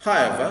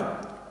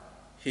 However,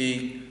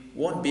 he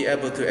won't be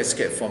able to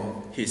escape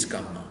from his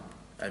Kamma,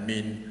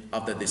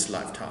 after this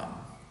lifetime.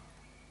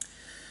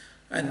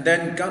 And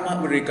then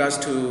Kamma with regards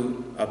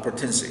to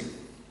potency.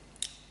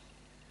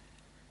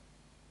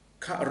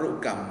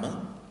 Karu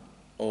Kamma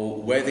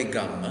or Vedic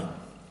Kamma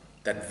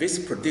that this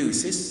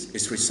produces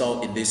is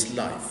result in this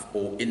life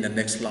or in the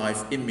next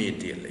life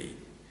immediately.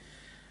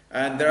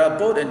 And there are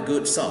both and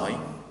good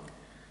signs.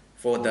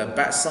 For the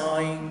bad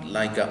side,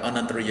 like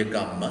Anantariya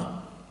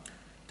Kamma,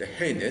 the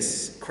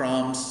heinous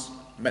crimes,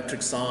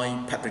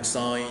 matricide,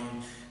 patricide,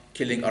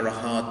 killing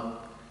Arahat,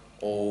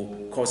 or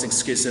causing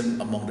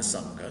schism among the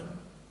Sangha.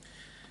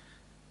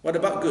 What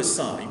about good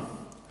sign?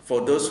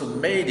 For those who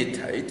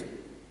meditate,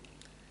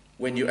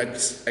 when you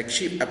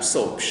achieve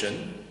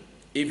absorption,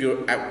 if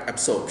your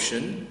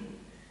absorption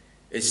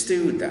is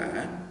still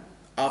there,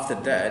 after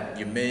that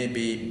you may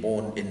be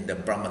born in the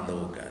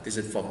Brahmaloka. This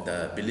is from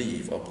the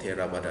belief of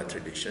Theravada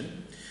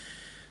tradition.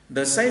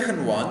 The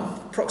second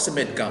one,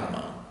 proximate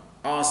Kamma,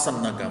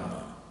 Asana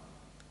Kamma.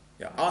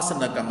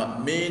 Asana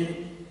Kamma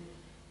means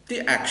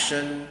the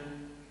action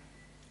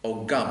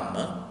or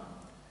Kamma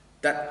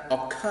that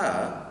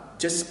occur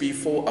just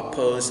before a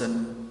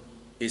person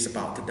is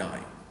about to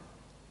die.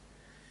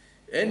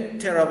 In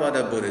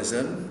Theravada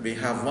Buddhism, we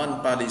have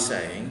one Pali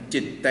saying,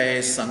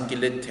 Chitte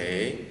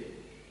Sankilite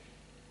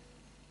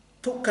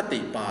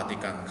Tukkati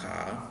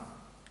Patikankha,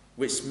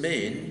 which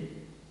means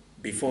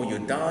before you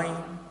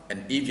die,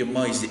 and if your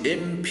mind is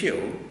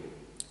impure,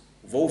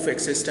 wolf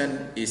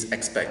existence is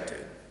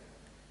expected.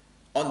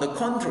 On the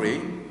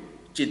contrary,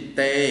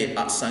 Chitte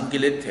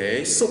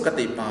Asankilite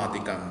Sukkati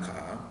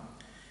Patikankha,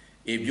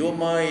 if your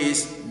mind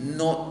is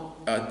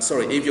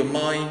if your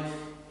mind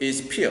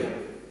is pure,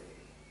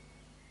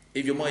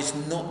 if your mind is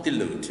not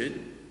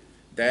diluted,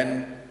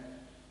 then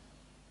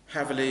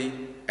heavenly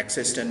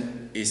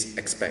existence is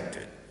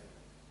expected.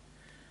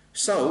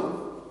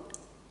 So,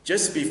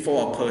 just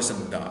before a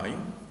person dies,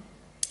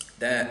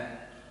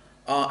 there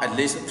are at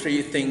least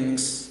three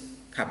things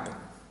happen.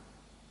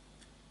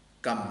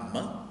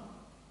 Kamma,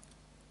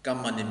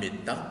 Kamma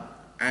Nimitta,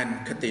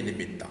 and Kati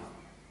Nimitta.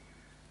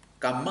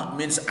 Kamma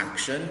means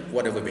action,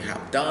 whatever we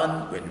have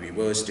done when we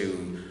were still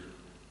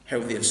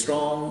healthy and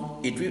strong,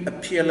 it will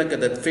appear like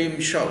a film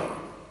show.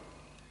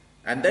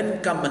 And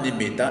then Kamma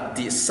Nimitta,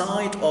 the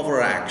side of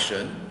our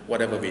action,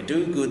 whatever we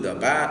do, good or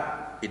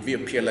bad, it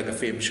will appear like a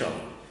film show.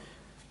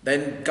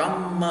 Then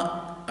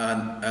Kamma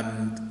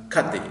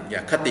Kati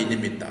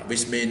Nimitta,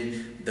 which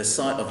means the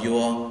side of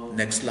your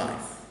next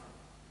life.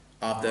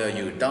 After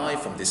you die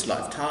from this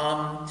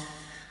lifetime,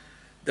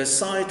 the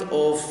side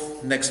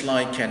of next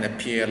life can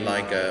appear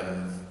like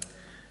the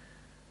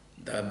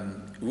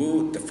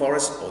wood, the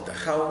forest, or the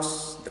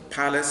house, the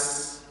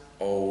palace,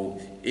 or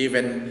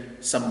even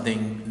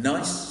something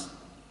nice.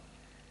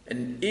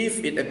 And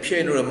if it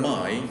appears in your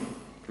mind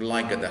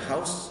like the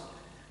house,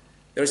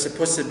 there is a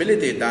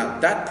possibility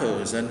that that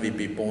person will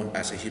be born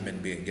as a human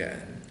being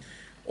again.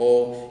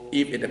 Or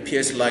if it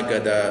appears like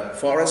the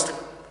forest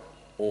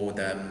or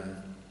the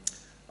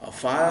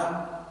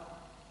fire,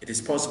 it is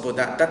possible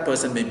that that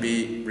person may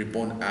be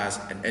reborn as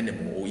an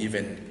animal or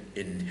even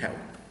in hell.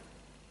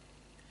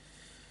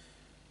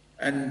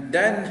 And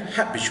then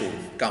habitual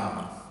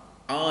Kamma,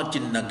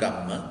 Ajinna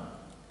Kamma.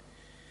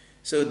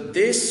 So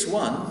this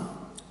one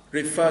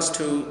refers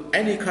to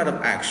any kind of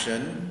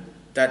action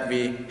that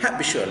we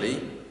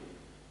habitually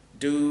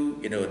do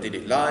in our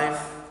daily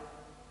life,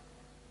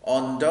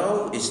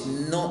 although it's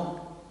not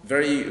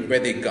very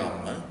Vedic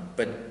Kamma,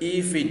 but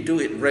if we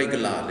do it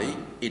regularly,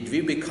 it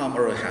will become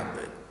our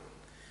habit.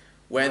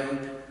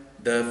 When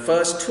the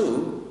first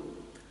two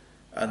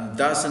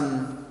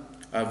doesn't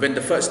when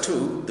the first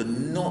two do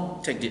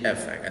not take the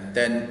effect, and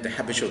then the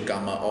habitual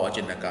Kamma or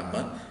Ajinna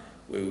Kamma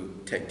will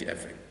take the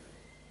effect.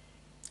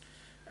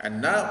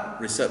 And now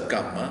reserve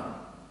Kamma,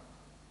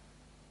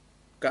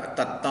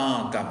 Tatta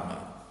Kamma.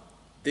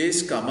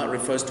 This Kamma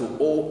refers to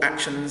all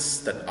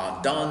actions that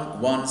are done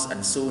once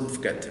and soon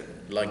forgotten,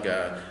 like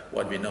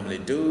what we normally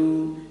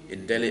do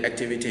in daily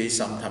activities.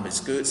 Sometimes it's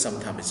good,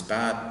 sometimes it's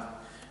bad,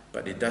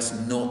 but it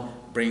does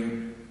not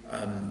bring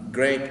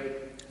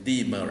great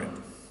demerit.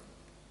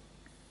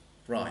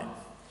 Right.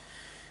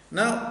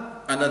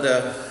 Now,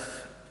 another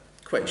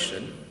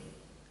question.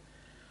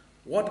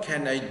 What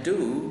can I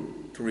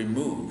do to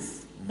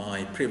remove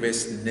my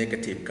previous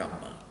negative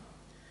Kamma?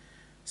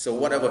 So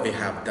whatever we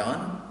have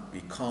done,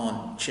 we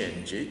can't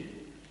change it.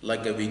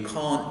 Like we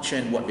can't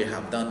change what we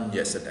have done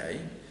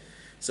yesterday.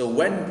 So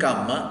when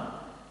Kamma,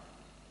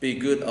 be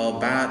good or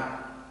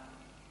bad,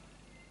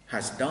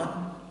 has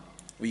done,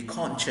 we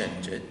can't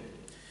change it.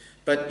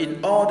 But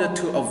in order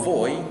to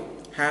avoid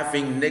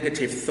having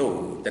negative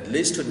thought that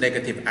leads to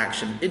negative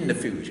action in the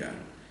future,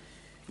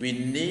 we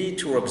need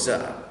to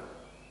observe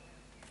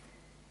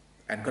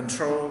and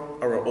control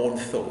our own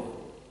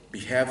thought,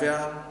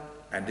 behavior,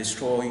 and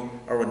destroy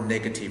our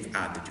negative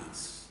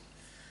attitudes.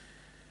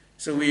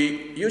 So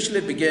we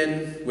usually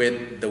begin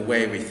with the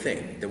way we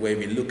think, the way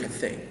we look at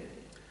things.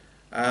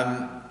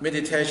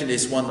 Meditation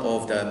is one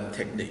of the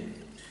techniques.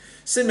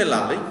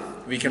 Similarly,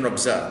 we can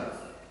observe,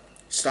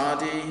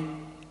 study,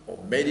 or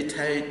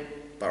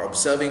meditate by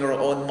observing our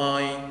own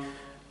mind.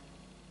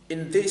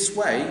 In this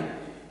way,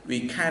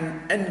 we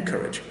can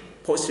encourage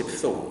positive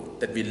thought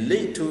that will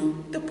lead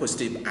to the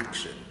positive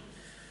action.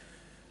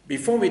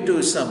 Before we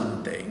do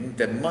something,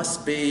 there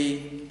must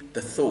be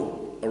the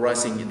thought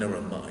arising in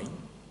our mind.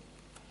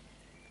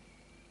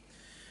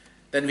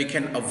 Then we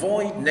can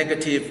avoid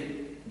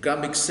negative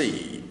karmic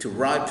seed to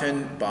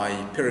ripen by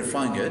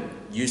purifying it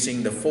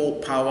using the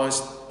 4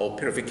 powers of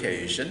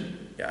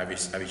purification. I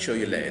will show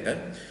you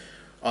later.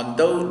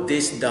 Although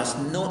this does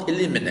not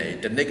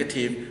eliminate the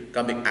negative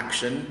karmic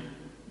action,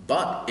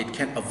 but it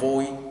can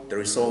avoid the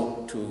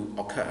result to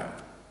occur.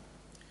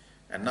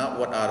 And now,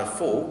 what are the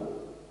 4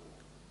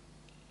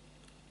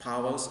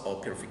 powers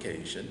of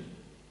purification?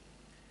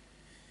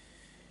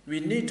 We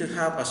need to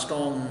have a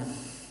strong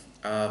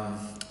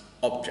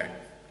object.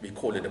 We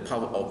call it the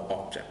power of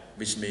object,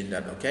 which means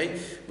that, okay,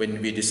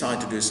 when we decide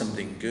to do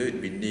something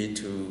good, we need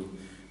to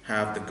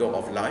have the goal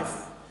of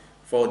life.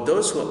 For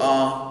those who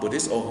are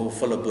Buddhists or who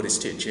follow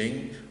Buddhist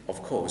teaching,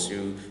 of course,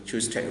 you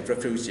choose to take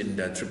refuge in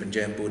the Triple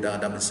Buddha,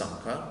 Dhamma,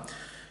 Sangha.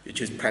 You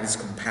choose practice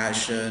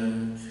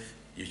compassion.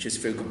 You choose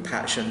feel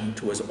compassion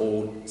towards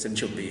all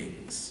sentient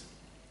beings.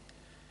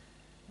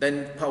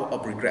 Then power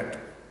of regret.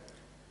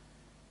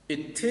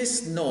 It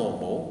is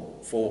normal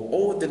for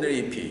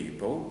ordinary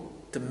people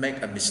to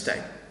make a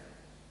mistake.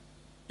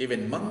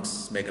 Even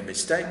monks make a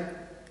mistake.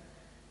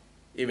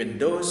 Even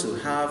those who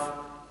have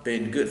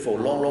been good for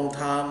a long, long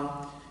time,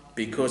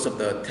 because of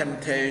the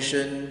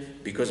temptation,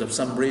 because of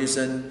some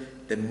reason,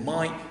 they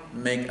might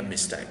make a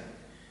mistake.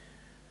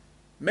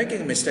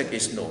 Making a mistake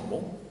is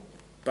normal,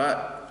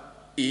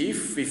 but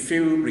if we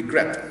feel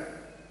regret,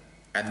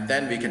 and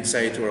then we can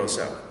say to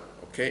ourselves,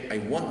 okay, I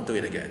won't do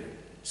it again,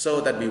 so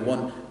that we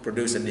won't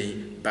produce any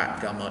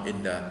bad karma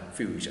in the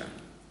future.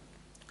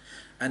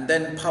 And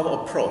then power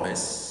of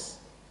promise.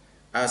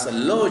 As a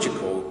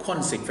logical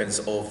consequence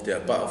of the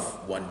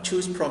above, one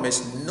chooses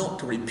promise not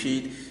to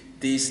repeat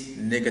this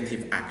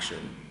negative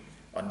action,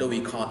 although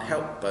we can't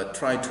help but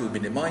try to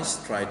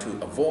minimize, try to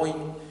avoid.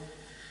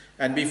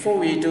 And before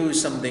we do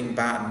something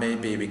bad,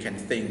 maybe we can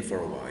think for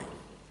a while.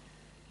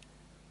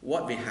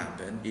 What will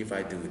happen if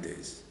I do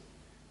this?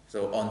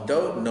 So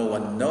although no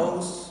one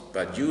knows,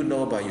 but you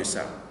know by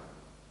yourself.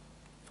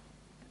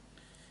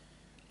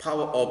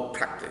 Power of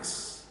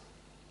practice.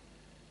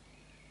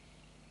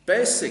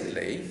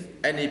 Basically,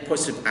 any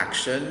positive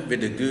action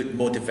with a good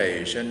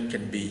motivation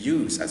can be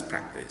used as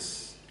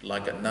practice.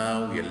 Like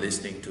now, you're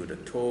listening to the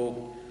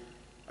talk.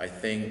 I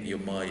think your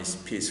mind is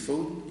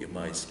peaceful, your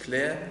mind is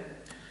clear.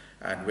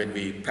 And when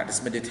we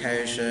practice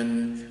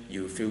meditation,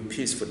 you feel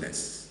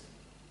peacefulness.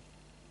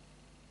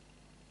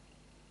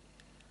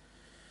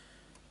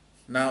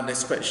 Now,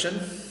 next question.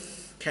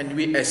 Can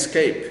we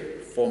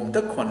escape from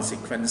the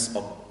consequence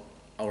of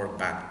our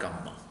bad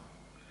karma?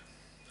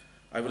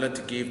 I would like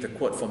to give the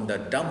quote from the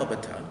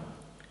Dhammapata.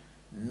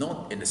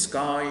 Not in the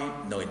sky,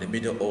 nor in the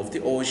middle of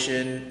the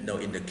ocean, nor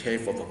in the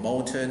cave of a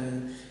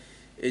mountain,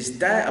 is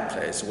there a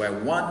place where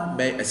one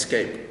may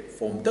escape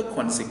from the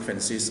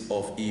consequences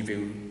of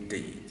evil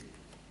deed.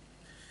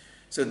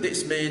 So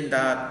this means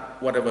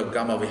that whatever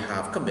karma we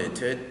have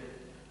committed,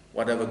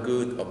 whatever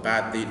good or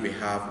bad deed we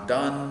have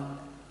done,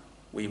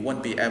 we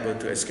won't be able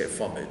to escape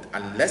from it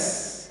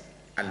unless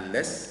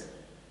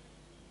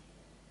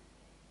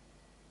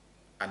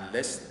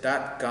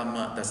that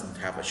karma doesn't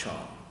have a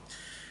charm.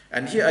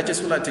 And here I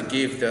just would like to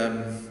give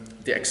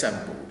the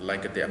example,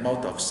 like the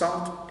amount of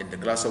salt in the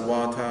glass of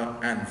water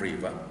and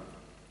river.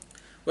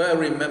 Well,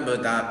 remember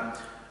that,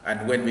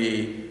 and when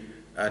we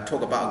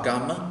talk about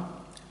karma,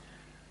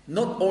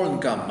 not all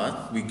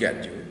karma we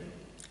get you.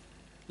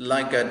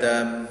 like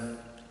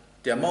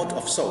the amount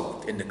of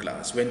salt in the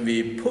glass. When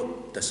we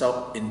put the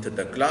salt into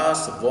the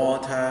glass of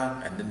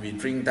water and then we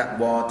drink that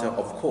water,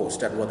 of course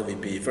that water will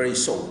be very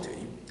salty.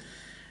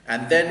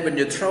 And then when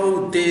you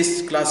throw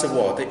this glass of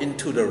water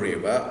into the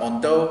river,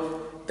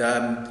 although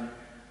the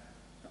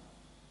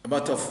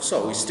amount of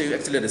salt is still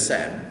actually the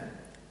same,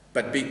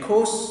 but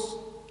because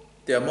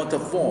the amount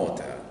of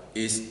water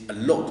is a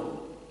lot,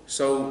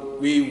 so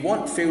we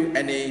won't feel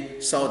any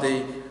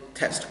salty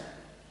taste.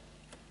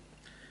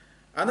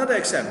 Another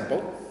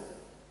example,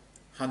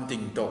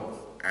 hunting dog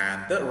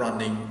and the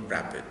running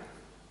rabbit.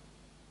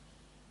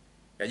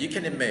 You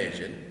can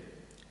imagine,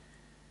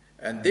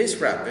 and this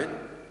rabbit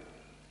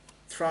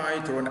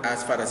tried to run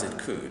as fast as it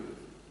could,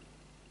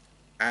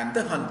 and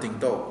the hunting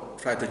dog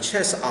tried to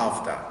chase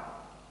after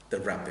the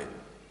rabbit,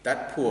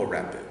 that poor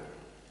rabbit.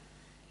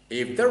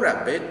 If the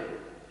rabbit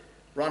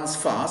runs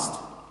fast,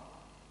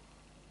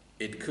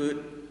 it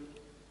could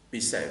be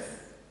safe.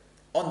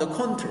 On the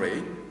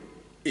contrary,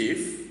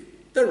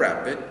 if the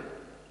rabbit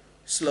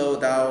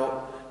slowed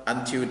down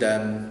until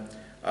the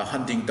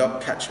hunting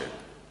dog catch it.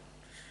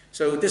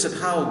 So this is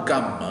how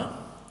Kamma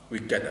will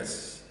get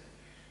us.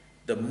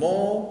 The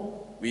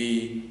more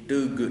we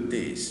do good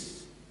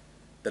deeds,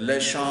 the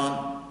less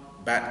chance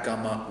bad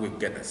Kamma will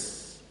get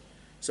us.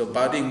 So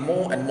by doing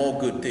more and more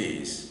good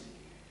deeds,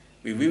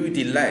 we will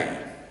delay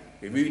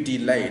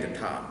the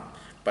time.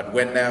 But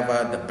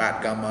whenever the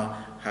bad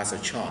Kamma has a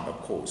chance,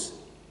 of course,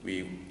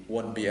 we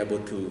won't be able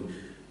to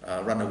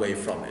run away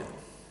from it.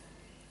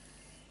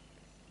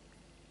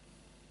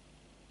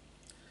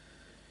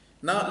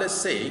 Now let's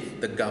see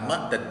the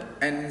Kamma that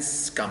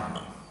ends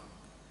Kamma.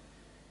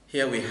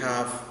 Here we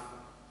have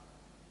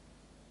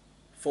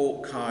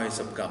 4 kinds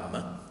of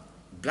Kamma.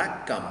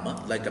 Black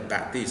Kamma, like a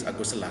bad deeds,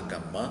 akusala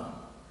Kamma,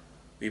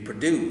 we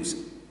produce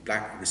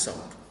black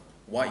result.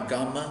 White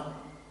Kamma,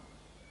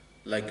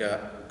 like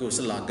a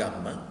kusala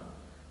Kamma,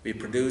 we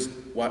produce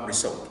white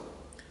result.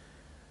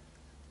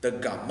 The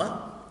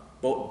Kamma,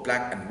 both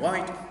black and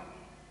white,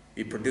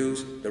 we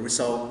produce the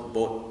result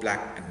both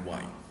black and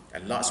white.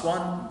 And last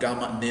one,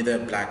 Kamma neither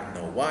black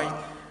nor white,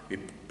 we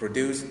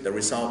produce the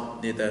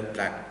result neither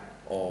black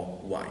or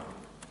white.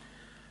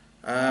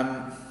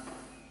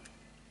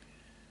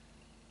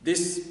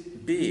 This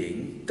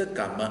being the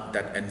Kamma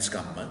that ends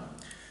Kamma.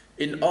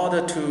 In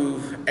order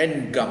to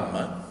end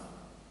Kamma,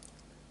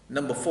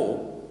 number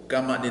 4,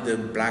 Kamma neither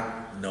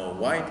black nor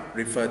white,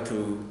 refer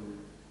to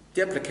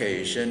the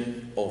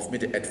application of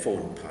middle and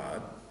phone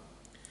part.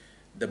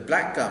 The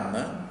black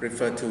Kamma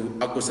refer to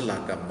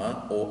akusala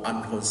Kamma or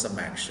unwholesome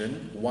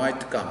action.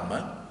 White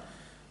Kamma,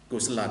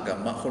 kusala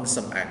Kamma,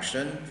 wholesome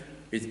action,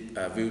 which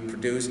will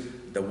produce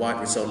the white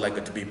result,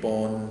 like to be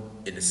born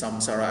in the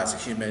samsara as a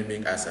human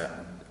being, as an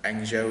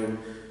angel,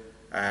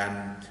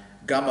 and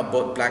Kamma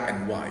both black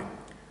and white.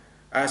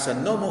 As a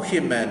normal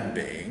human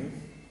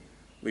being,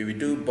 we will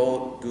do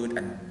both good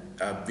and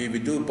we will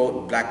do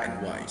both black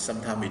and white.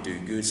 Sometimes we do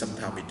good,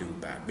 sometimes we do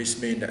bad, which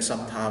means that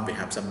sometimes we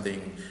have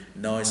something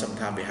nice,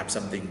 sometimes we have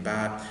something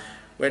bad.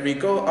 When we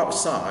go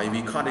outside,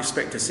 we can't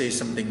expect to see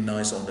something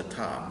nice all the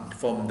time.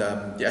 From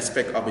the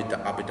aspect of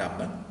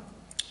Abhidhamma,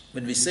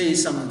 when we see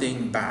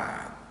something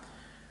bad,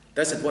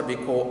 that's what we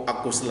call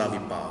akusala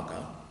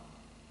vipaka.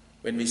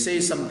 When we see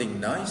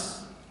something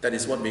nice, that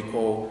is what we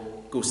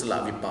call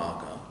kusala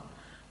vipaka.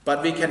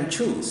 But we can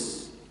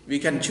choose. We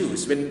can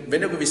choose.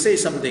 Whenever we say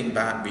something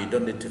bad, we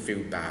don't need to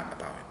feel bad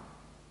about it.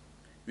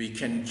 We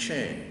can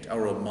change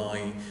our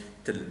mind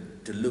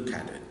to look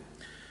at it.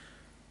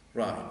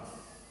 Right.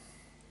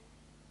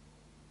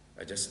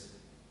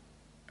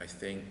 I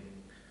think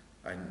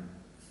I'm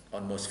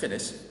almost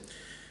finished.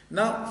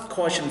 Now,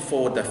 question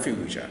for the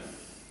future.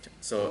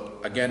 So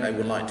again, I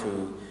would like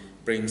to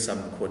bring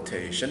some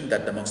quotation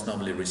that the monks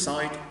normally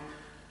recite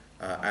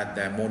at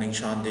their morning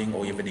chanting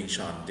or evening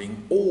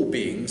chanting. All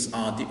beings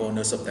are the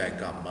owners of their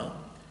Kamma,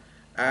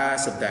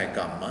 heirs of their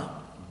Kamma,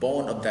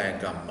 born of their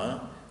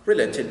Kamma,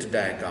 related to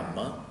their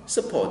Kamma,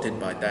 supported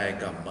by their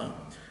Kamma.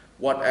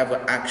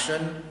 Whatever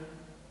action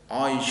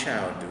I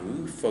shall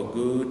do, for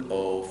good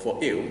or for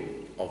ill,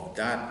 of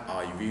that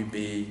I will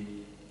be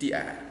the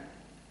heir.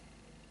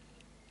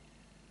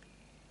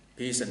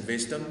 Peace and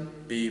wisdom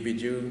be with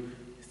you.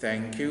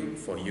 Thank you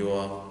for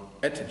your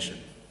attention.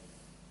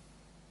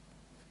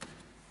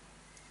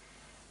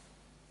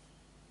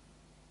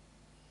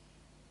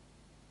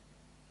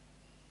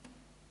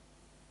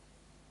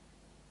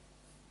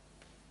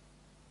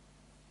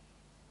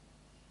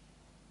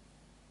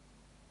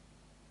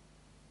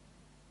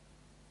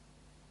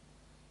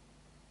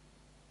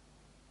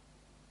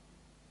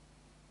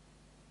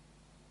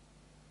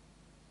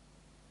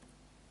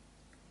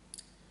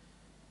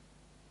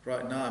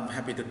 Right now, I'm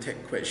happy to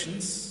take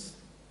questions.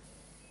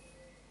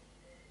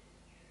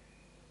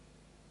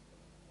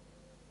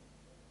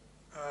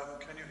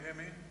 Can you hear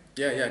me?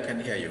 Yeah, I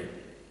can hear you.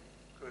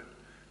 Good.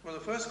 Well,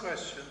 the first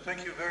question,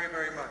 thank you very,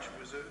 very much.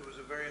 It was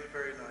a very,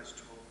 very nice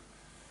talk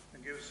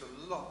and gave us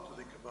a lot to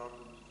think about.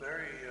 It was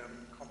very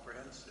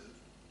comprehensive.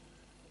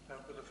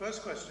 But the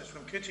first question is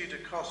from Kitty da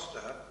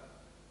Costa.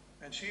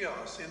 And she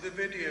asks, in the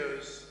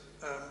videos,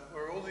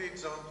 were all the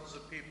examples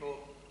of people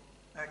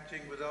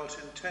acting without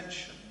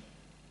intention?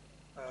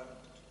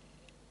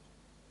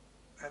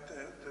 At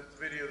the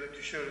video that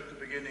you showed at the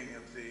beginning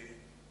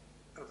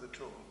of the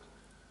talk.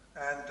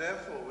 And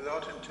therefore,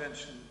 without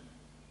intention,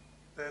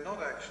 they're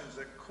not actions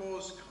that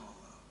cause karma.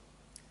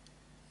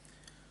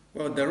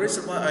 Well, the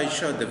reason why I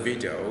showed the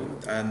video,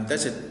 and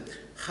that's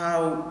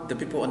how the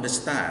people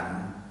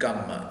understand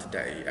Kamma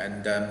today.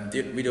 And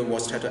the video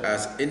was titled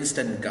as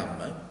Instant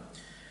Kamma.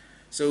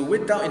 So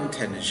without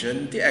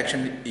intention, the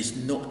action is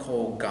not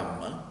called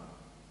Kamma.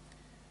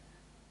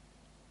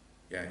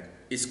 Yeah,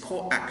 it's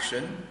called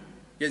action.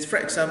 Yes, for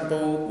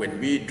example, when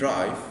we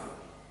drive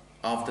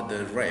after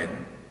the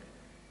rain,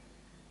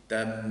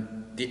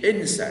 then the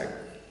insect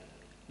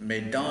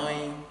may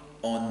die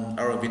on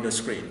our window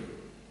screen,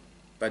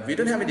 but we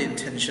don't have any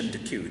intention to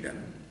kill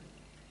them.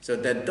 So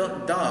they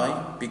don't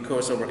die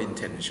because of our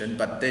intention,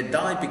 but they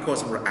die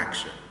because of our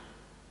action.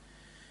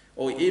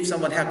 Or if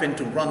someone happened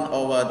to run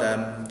over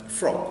the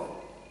frog,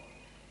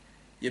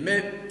 you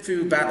may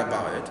feel bad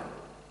about it,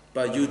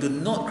 but you do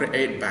not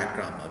create bad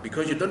karma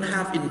because you don't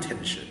have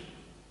intention.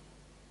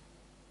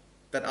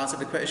 That answer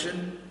the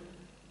question?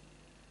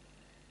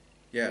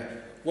 Yeah.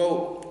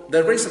 Well,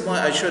 the reason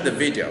why I showed the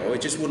video, I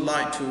just would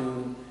like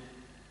to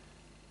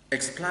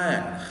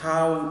explain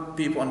how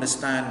people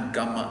understand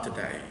Kamma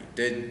today.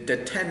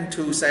 They tend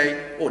to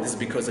say, oh, this is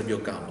because of your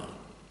karma.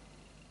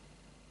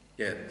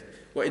 Yeah.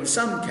 Well, in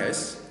some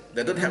cases,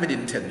 they don't have an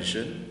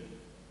intention.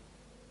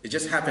 It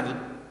just happened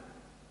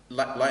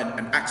like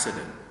an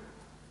accident.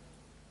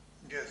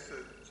 Yes,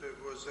 there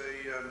was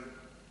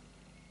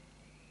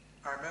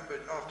I remember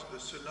after the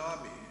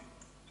tsunami,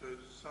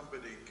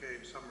 somebody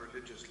came, some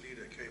religious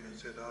leader came and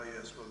said, ah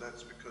yes, well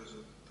that's because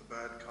of the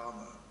bad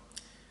karma.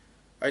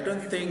 I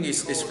don't think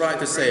it's right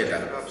to say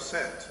that.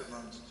 Upset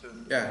amongst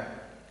yeah.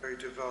 very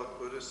devout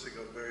Buddhists, they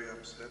got very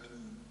upset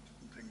and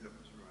didn't think that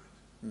was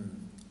right.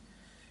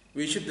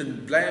 We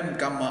shouldn't blame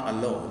Kamma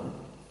alone.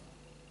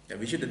 Yeah,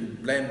 we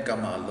shouldn't blame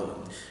Kamma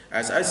alone.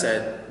 As I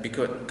said,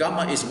 because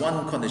Kamma is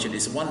one condition,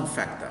 is one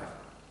factor.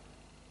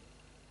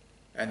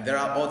 And there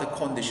are other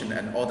conditions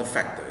and other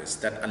factors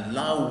that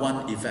allow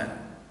one event.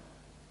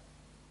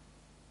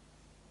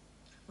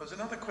 There's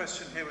another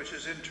question here which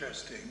is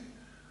interesting.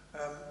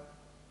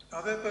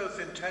 Are there both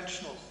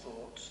intentional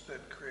thoughts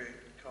that create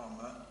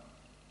karma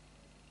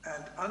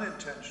and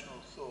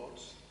unintentional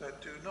thoughts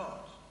that do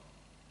not?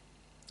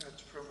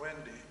 That's from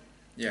Wendy.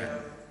 Yeah.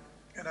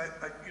 And I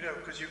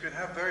because you can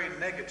have very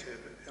negative,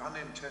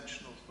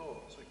 unintentional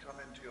thoughts that come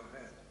into your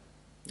head.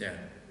 Yeah.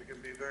 They can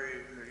be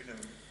very,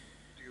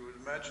 you would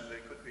imagine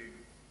they could be,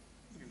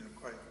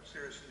 quite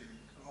seriously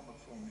karma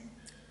forming.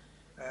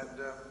 And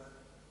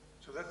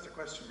so that's the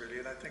question really,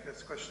 and I think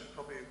that's the question that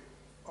probably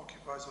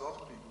occupies a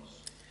lot of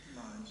people's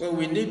minds. Well,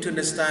 we need to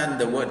understand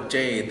the word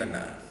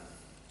Cetana.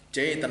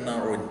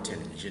 Cetana or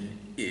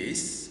intention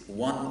is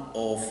one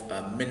of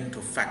a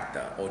mental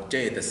factor or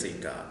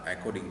Cetasika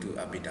according to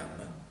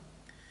Abhidhamma.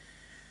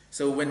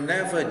 So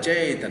whenever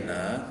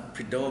Cetana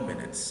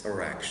predominates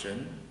or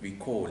action, we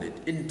call it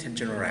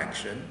intentional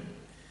action.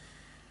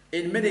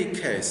 In many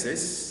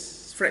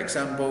cases, for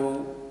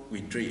example, we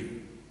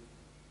dream.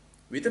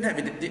 We don't have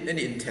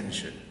any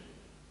intention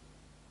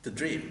to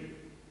dream.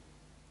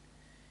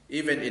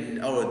 Even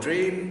in our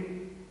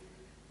dream,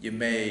 you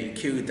may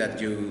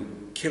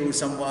kill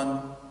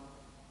someone,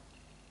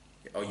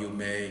 or you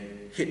may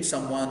hit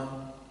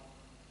someone,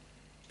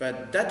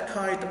 but that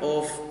kind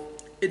of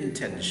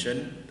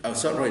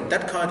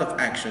that kind of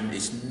action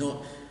is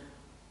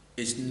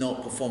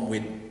not performed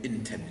with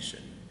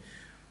intention.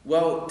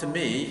 Well, to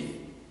me,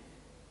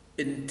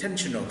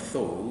 intentional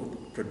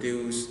thought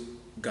produce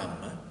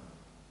Kamma.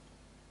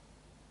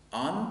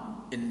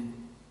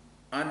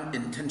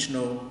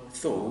 Unintentional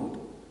thought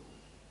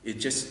is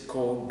just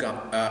called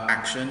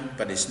action,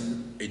 but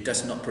it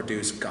does not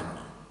produce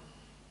Kamma.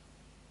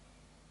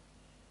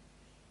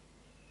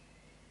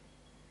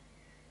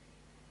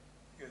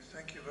 Yes,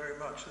 thank you very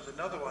much. There's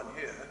another one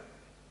here,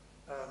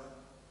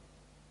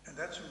 and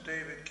that's from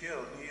David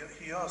Gill.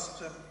 He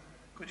asked,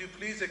 could you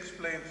please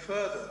explain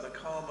further the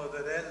karma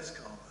that ends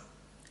karma?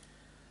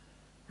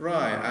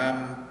 Right.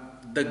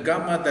 The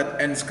Kamma that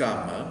ends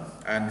Kamma,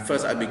 and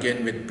first I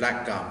begin with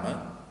black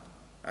Kamma,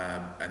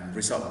 and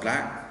result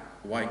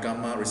black, white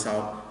Kamma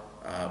result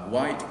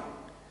white,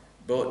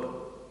 both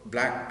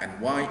black and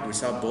white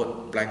result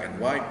both black and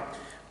white.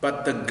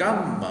 But the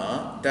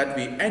Kamma that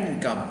we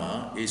end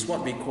Kamma is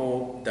what we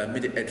call the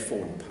middle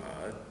eightfold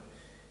path.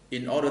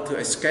 In order to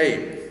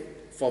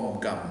escape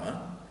from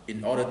Kamma,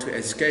 in order to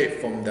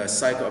escape from the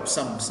cycle of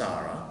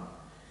samsara,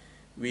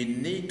 we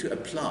need to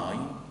apply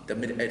the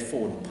middle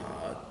eightfold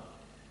path,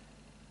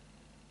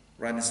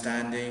 right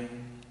understanding,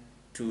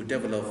 to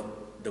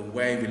develop the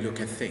way we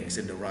look at things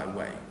in the right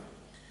way.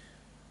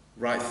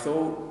 Right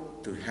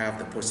thought, to have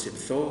the positive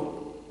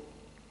thought.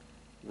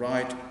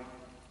 Right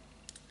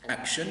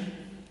action,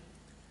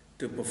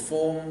 to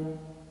perform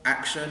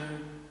action,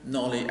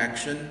 not only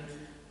action,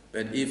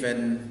 but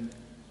even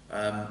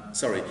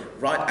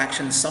right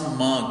action,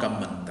 samma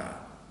kammanta,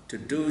 to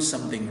do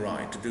something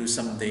right, to do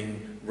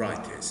something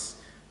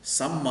righteous.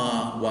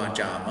 Samma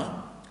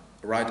vajama,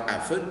 right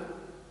effort,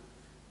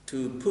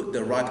 to put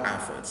the right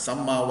effort.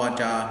 Samma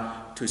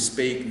vaja, to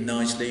speak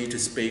nicely, to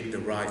speak the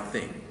right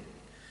thing.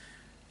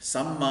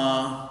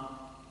 Samma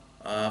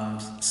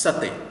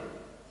sati,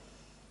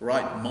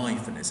 right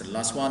mindfulness. And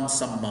last one,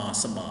 samma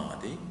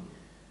samadhi,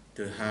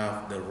 to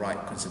have the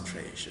right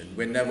concentration.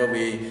 Whenever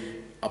we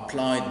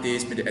apply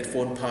this at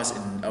pass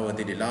in our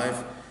daily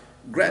life,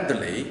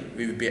 gradually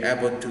we will be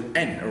able to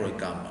end our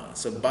kamma.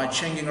 So by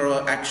changing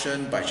our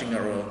action, by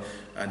changing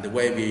the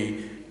way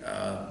we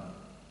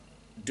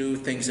do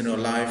things in our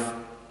life,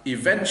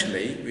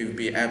 eventually we will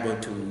be able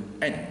to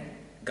end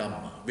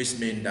kamma, which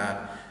means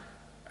that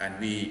and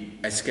we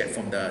escape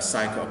from the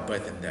cycle of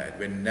birth and death.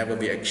 Whenever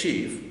we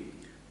achieve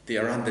the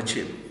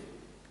arhandaship,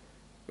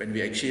 when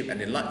we achieve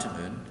an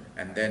enlightenment,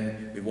 and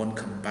then we won't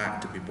come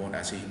back to be born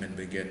as a human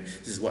being.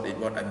 This is what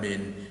I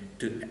mean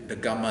to the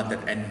kamma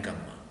that end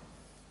kamma.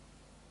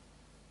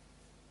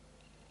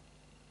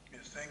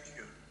 Yes, thank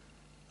you.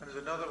 And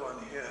there's another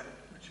one here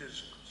which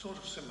is sort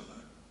of similar.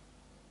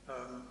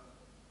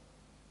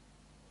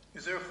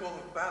 Is there a form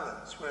of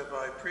balance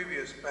whereby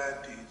previous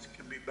bad deeds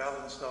can be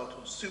balanced out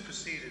or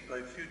superseded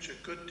by future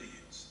good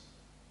deeds?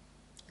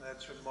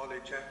 That's from Molly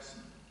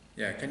Jackson.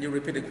 Yeah, can you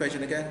repeat the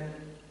question again?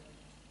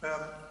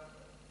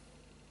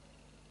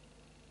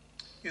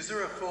 Is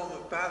there a form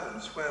of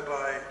balance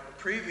whereby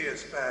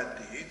previous bad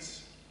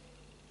deeds,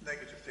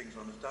 negative things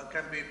one has done,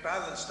 can be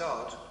balanced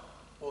out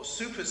or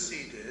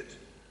superseded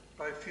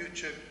by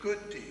future good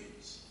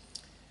deeds?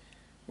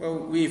 Well,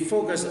 we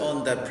focus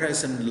on the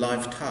present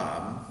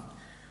lifetime.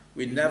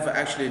 We never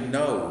actually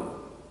know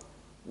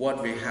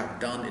what we have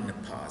done in the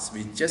past.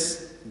 We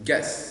just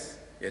guess.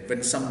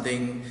 When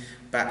something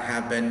bad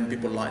happened,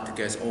 people like to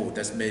guess, oh,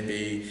 that's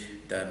maybe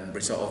the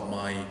result of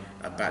my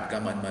bad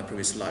kamma in my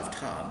previous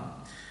lifetime.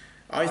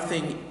 I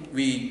think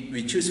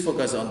we choose to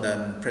focus on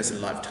the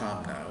present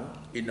lifetime now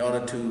in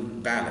order to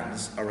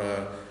balance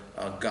our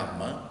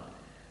kamma.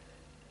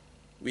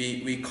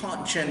 We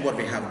can't change what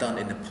we have done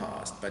in the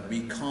past, but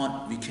we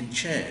can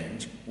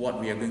change what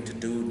we are going to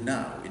do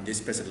now in this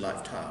present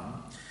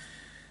lifetime.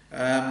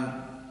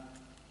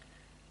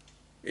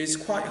 It's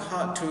quite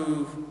hard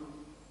to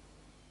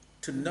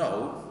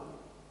know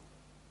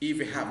if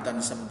we have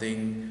done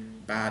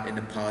something bad in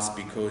the past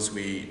because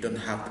we don't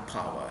have the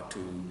power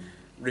to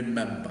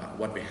remember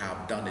what we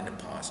have done in the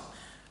past.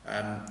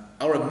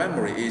 Our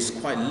memory is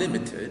quite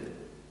limited.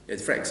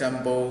 For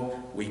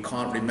example, we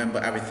can't remember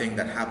everything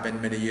that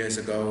happened many years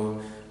ago.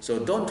 So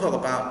don't talk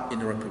about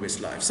in our previous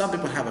life. Some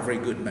people have a very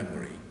good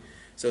memory.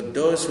 So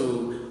those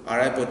who are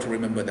able to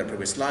remember their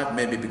previous life,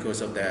 maybe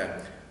because of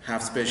their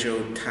have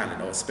special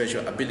talent or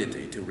special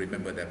ability to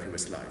remember their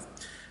previous life.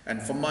 And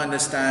from my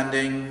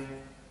understanding,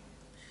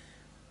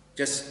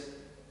 just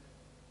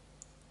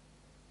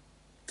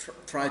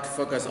try to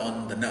focus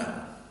on the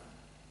now.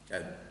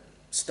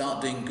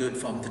 Start doing good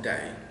from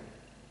today.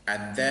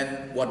 And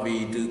then what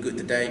we do good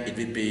today, it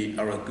will be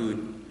our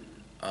good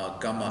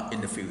kamma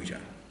in the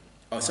future.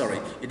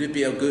 It will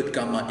be a good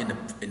kamma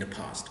in the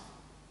past.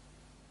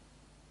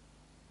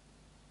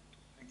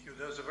 Thank you.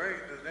 There's an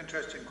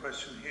interesting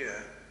question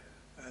here,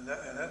 and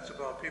that's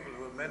about people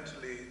who are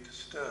mentally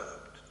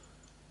disturbed.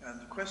 And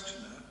the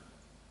questioner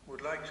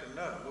would like to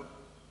know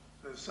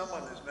that if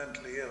someone is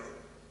mentally ill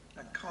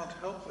and can't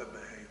help their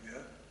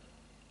behavior,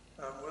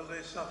 will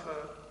they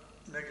suffer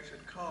negative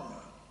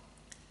karma?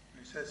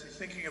 He says he's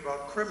thinking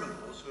about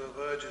criminals who have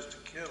urges to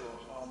kill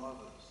or harm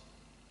others.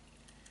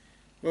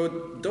 Well,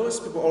 those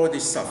people already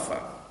suffer.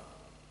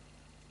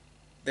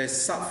 They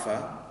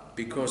suffer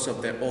because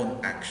of their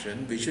own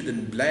action. We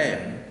shouldn't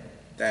blame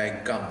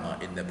their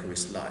kamma in their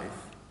previous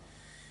life.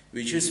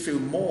 We just feel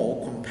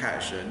more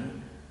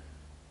compassion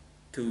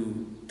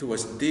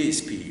towards these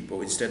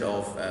people instead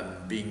of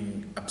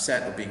being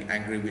upset or being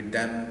angry with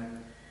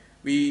them.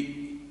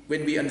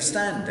 When we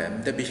understand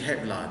them, they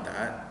behave like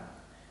that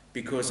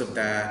because of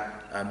their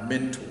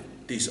mental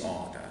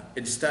disorder.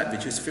 Instead, we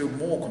just feel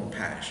more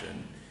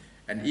compassion,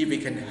 and if we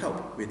can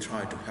help, we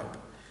try to help.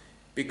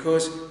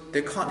 Because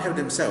they can't help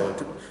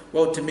themselves.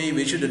 Well, to me,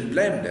 we shouldn't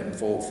blame them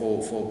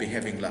for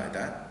behaving like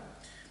that,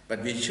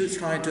 but we should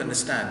try to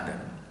understand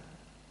them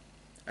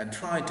and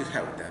try to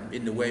help them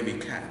in the way we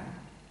can.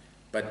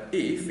 But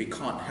if we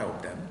can't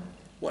help them,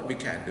 what we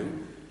can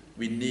do,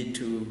 we need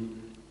to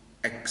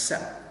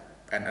accept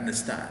and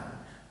understand.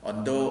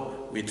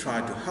 Although we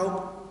try to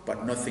help,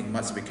 but nothing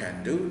much we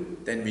can do,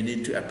 then we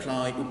need to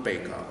apply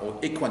upekkha or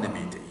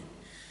equanimity.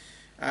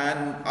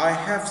 And I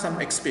have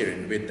some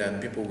experience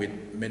with people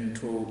with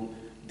mental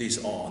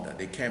disorder.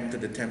 They came to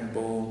the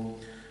temple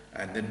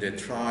and then they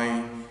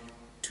try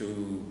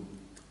to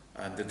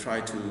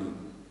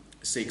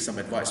seek some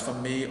advice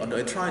from me, or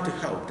I try to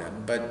help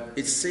them, but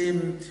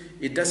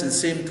it doesn't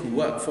seem to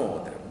work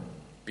for them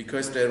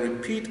because they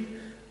repeat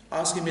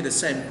asking me the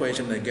same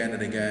question again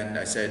and again.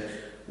 I said,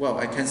 well,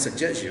 I can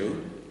suggest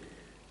you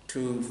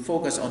to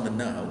focus on the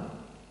now,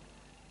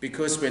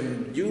 because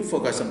when you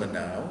focus on the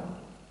now,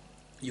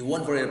 you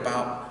won't worry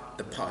about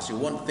the past, you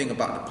won't think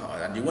about the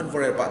past, and you won't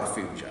worry about the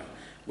future.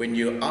 When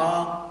you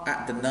are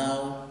at the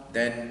now,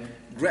 then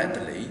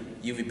gradually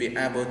you will be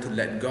able to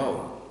let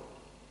go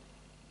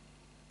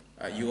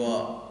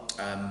your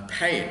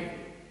pain.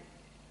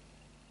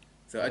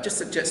 So I just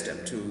suggest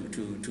them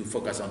to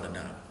focus on the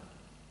now.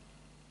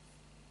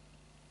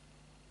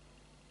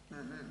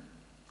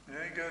 And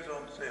he goes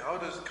on to say, how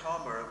does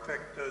karma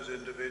affect those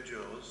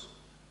individuals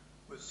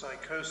with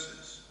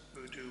psychosis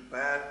who do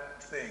bad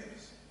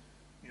things?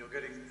 You're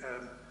getting,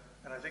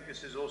 and I think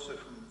this is also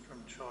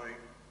from Choi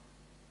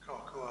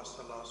Kok, who asked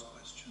the last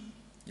question.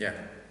 Yeah.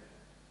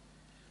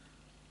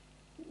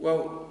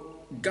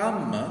 Well,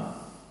 Kamma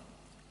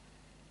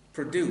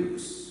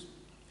produce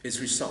its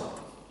result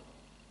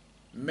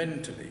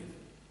mentally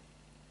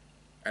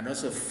and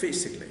also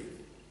physically.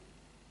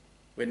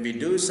 When we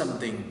do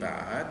something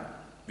bad,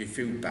 we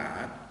feel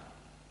bad.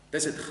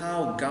 This is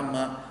how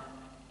Kamma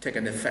take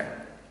an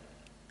effect.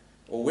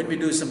 Or when we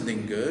do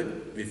something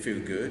good, we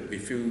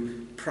feel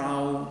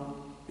proud,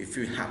 we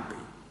feel happy.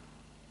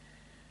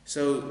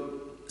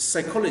 So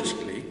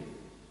psychologically,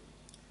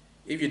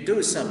 if you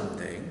do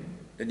something,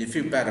 then you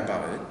feel bad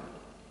about it,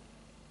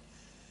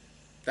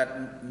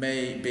 that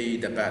may be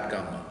the bad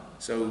Kamma.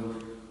 So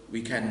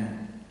we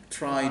can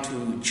try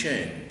to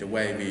change the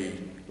way we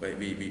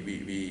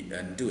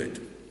do it.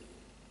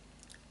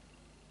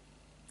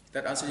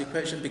 That answers your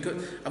question?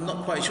 Because I'm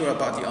not quite sure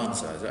about the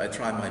answer, so I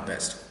try my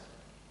best.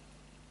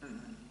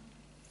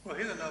 Well,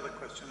 here's another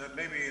question that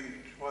maybe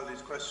while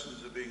these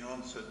questions are being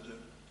answered,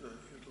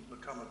 it'll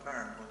become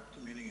apparent what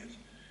the meaning is.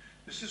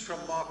 This is from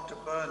Mark de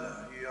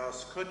Berner. He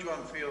asks, could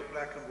one feel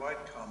black and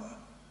white karma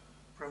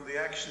from the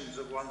actions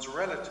of one's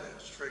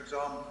relatives, for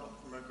example,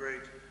 from a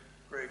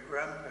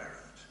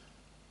great-grandparent,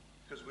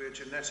 because we're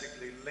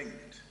genetically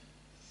linked?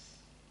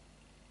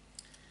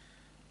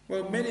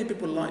 Well, many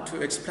people like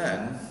to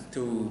explain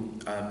to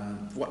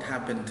what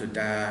happened to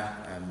their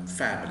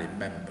family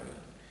member,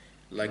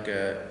 like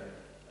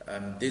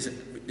this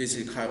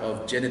is kind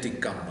of genetic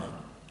Kamma.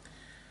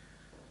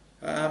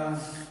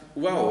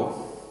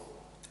 Well,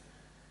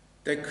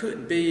 they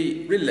could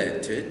be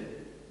related,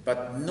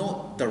 but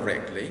not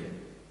directly,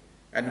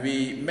 and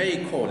we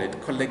may call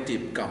it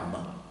collective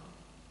Kamma.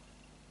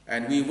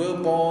 And we were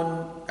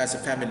born as a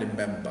family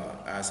member,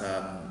 as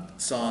a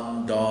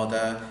son,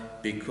 daughter,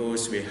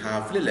 because we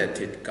have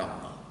related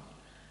Kamma.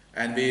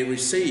 And we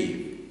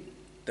receive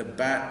the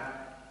bad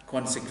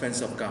consequence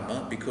of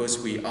Kamma because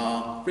we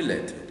are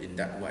related in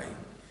that way.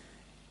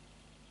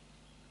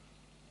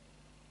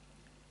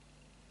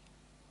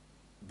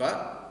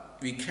 But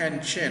we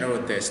can change our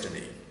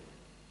destiny.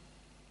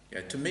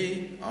 Yeah, to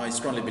me, I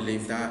strongly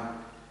believe that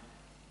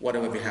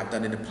whatever we have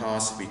done in the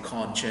past, we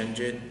can't change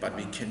it, but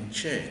we can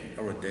change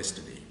our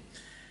destiny.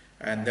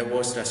 And there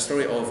was the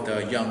story of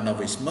the young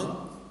novice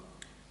monk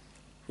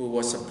who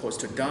was supposed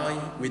to die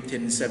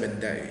within 7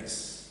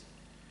 days.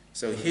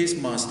 So his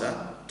master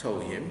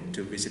told him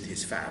to visit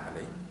his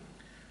family.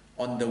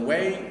 On the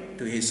way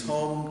to his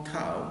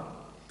hometown,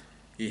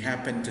 he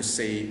happened to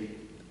see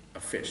a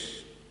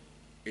fish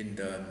in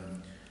the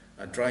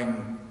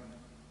drying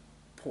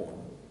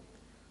pond.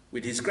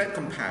 With his great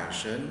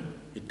compassion,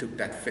 he took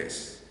that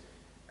fish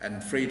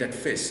and freed that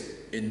fish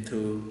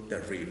into the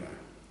river.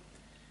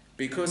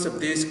 Because of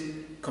this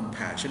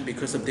compassion,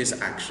 because of this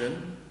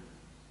action,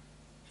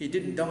 he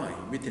didn't die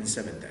within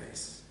 7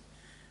 days.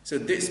 So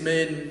this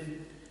means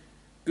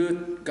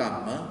good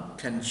Kamma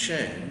can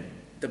change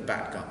the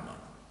bad Kamma.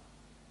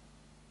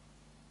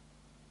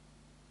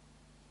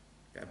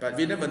 Yeah, but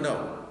we never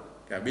know.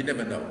 Yeah, we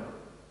never know.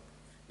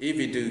 If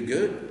we do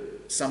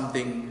good,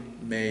 something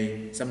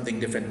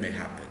different may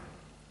happen.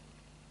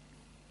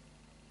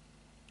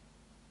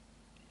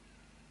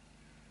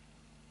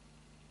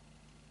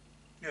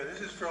 Yeah,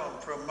 this is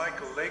from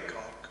Michael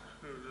Laycock,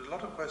 who there's a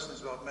lot of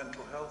questions about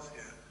mental health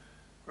here.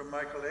 From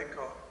Michael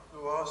Laycock,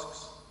 who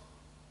asks,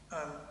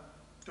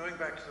 going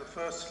back to the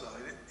first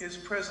slide, is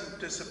present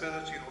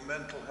disability or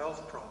mental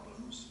health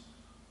problems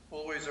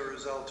always a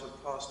result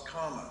of past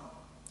karma?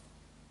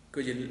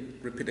 Could you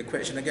repeat the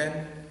question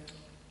again?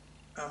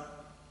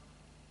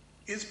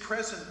 Is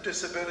present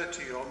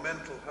disability or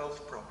mental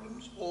health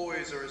problems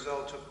always a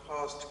result of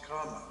past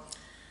karma?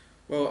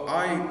 Well,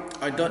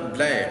 I don't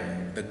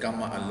blame the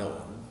Kamma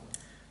alone.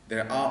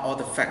 There are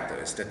other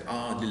factors that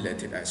are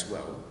related as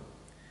well.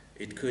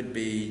 It could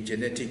be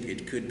genetic,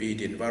 it could be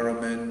the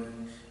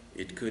environment,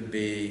 it could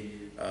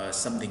be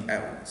something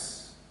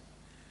else.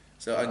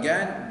 So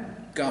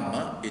again,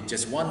 Kamma is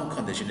just one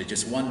condition, it's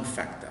just one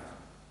factor.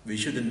 We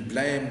shouldn't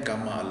blame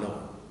Kamma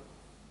alone.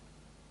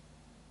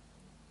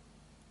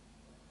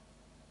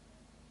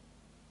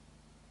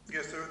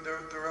 Yes,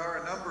 there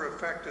are a number of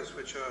factors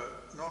which are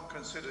not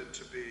considered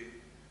to be,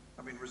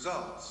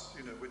 results,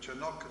 which are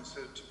not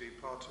considered to be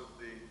part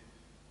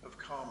of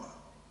karma.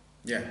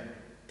 Yeah,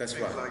 that's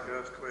right. Things like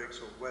earthquakes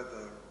or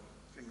weather, or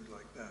things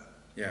like that.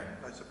 Yeah.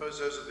 I suppose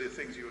those are the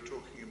things you were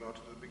talking about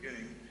at the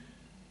beginning,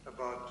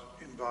 about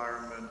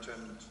environment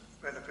and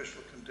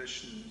beneficial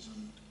conditions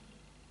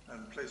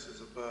and places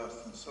of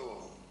birth and so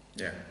on.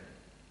 Yeah.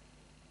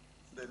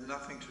 they're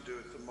nothing to do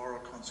with the moral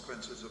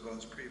consequences of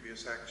one's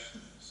previous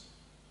actions.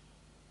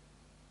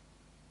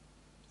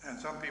 And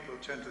some people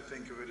tend to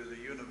think of it as a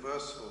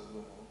universal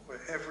law, where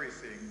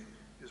everything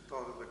is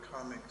part of the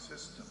karmic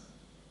system.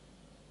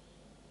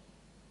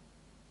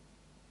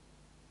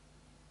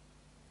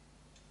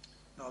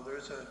 Now there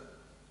is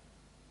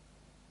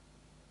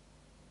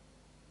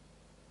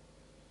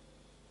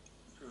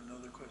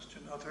another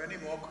question. Are there any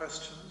more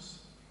questions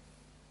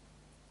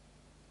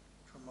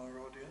from our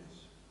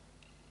audience?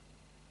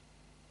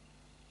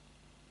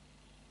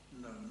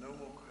 No, no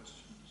more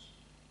questions.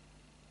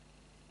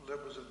 Well,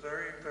 that was a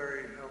very,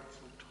 very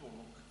helpful talk,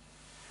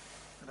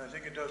 and I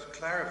think it does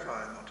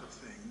clarify a lot of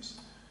things.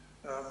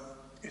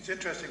 It's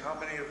interesting how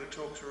many of the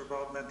talks are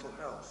about mental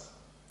health.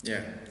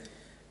 Yeah,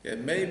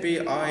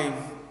 maybe I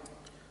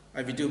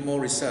will do more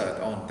research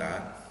on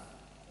that.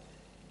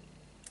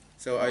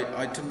 So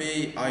to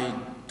me, I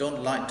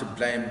don't like to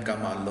blame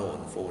Kamma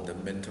alone for the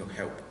mental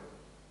health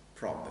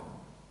problem,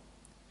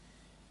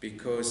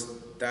 because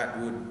that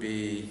would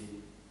be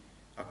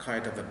a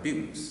kind of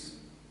abuse.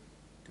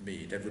 To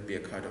me, that would be a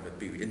kind of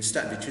abuse.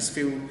 Instead, we just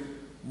feel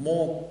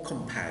more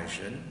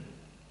compassion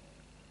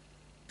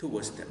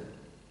towards them.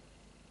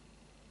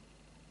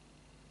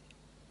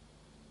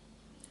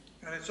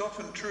 And it's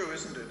often true,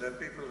 isn't it, that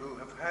people who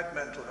have had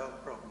mental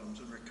health problems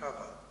and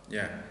recover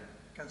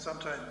can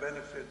sometimes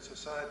benefit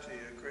society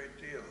a great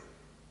deal,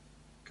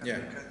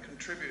 can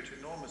contribute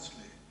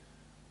enormously.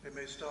 They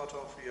may start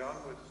off young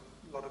with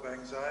a lot of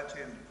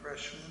anxiety and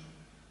depression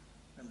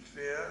and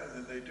fear,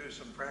 and then they do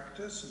some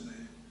practice and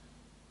they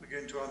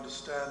begin to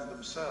understand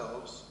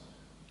themselves,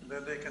 and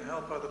then they can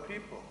help other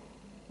people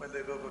when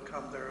they've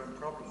overcome their own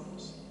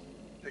problems.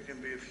 They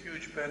can be of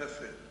huge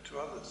benefit to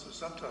others. So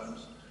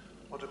sometimes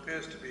what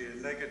appears to be a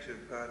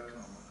negative bad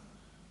karma,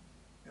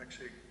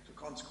 actually the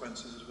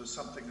consequences of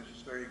something that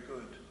is very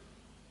good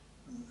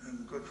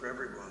and good for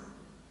everyone.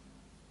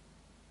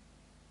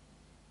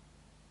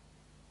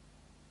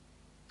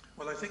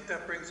 Well, I think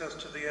that brings us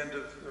to the end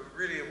of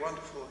really a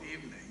wonderful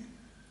evening.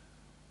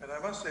 And I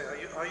must say,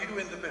 are you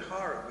in the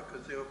Vihara?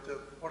 Because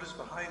what is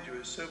behind you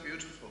is so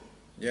beautiful.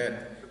 Yeah,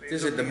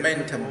 this is the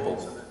main temple.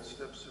 And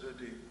it's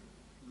absolutely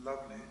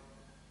lovely.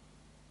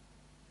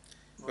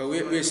 But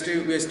we're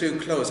still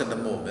closed at the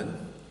moment,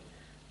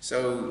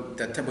 so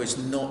the temple is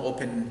not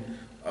open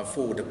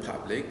for the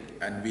public,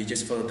 and we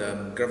just follow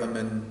the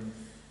government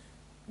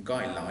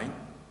guideline.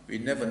 We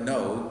never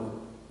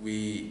know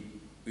we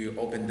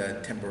open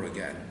the temple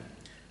again,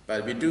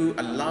 but we do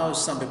allow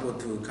some people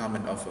to come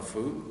and offer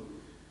food,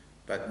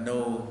 but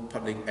no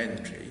public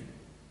entry.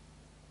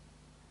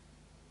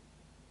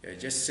 Yeah,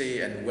 just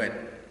stay and wait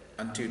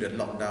until the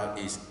lockdown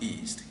is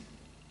eased.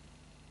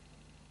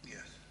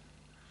 Yes.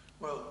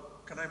 Well,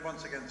 can I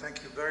once again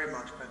thank you very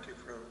much, Pentti,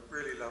 for a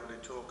really lovely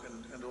talk,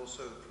 and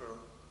also for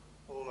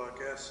all our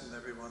guests and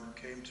everyone who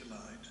came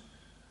tonight.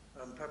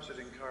 Perhaps it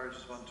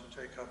encourages one to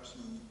take up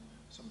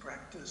some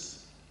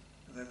practice,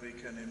 and then we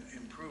can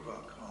improve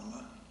our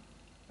karma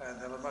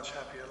and have a much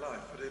happier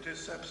life. But it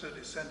is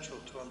absolutely essential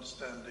to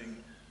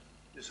understanding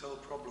this whole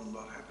problem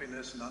about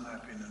happiness and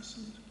unhappiness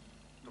and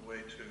the way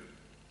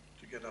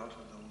to get out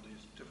of all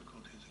these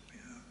difficulties that we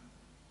have.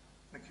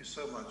 Thank you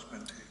so much,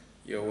 Pentti.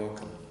 You're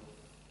welcome.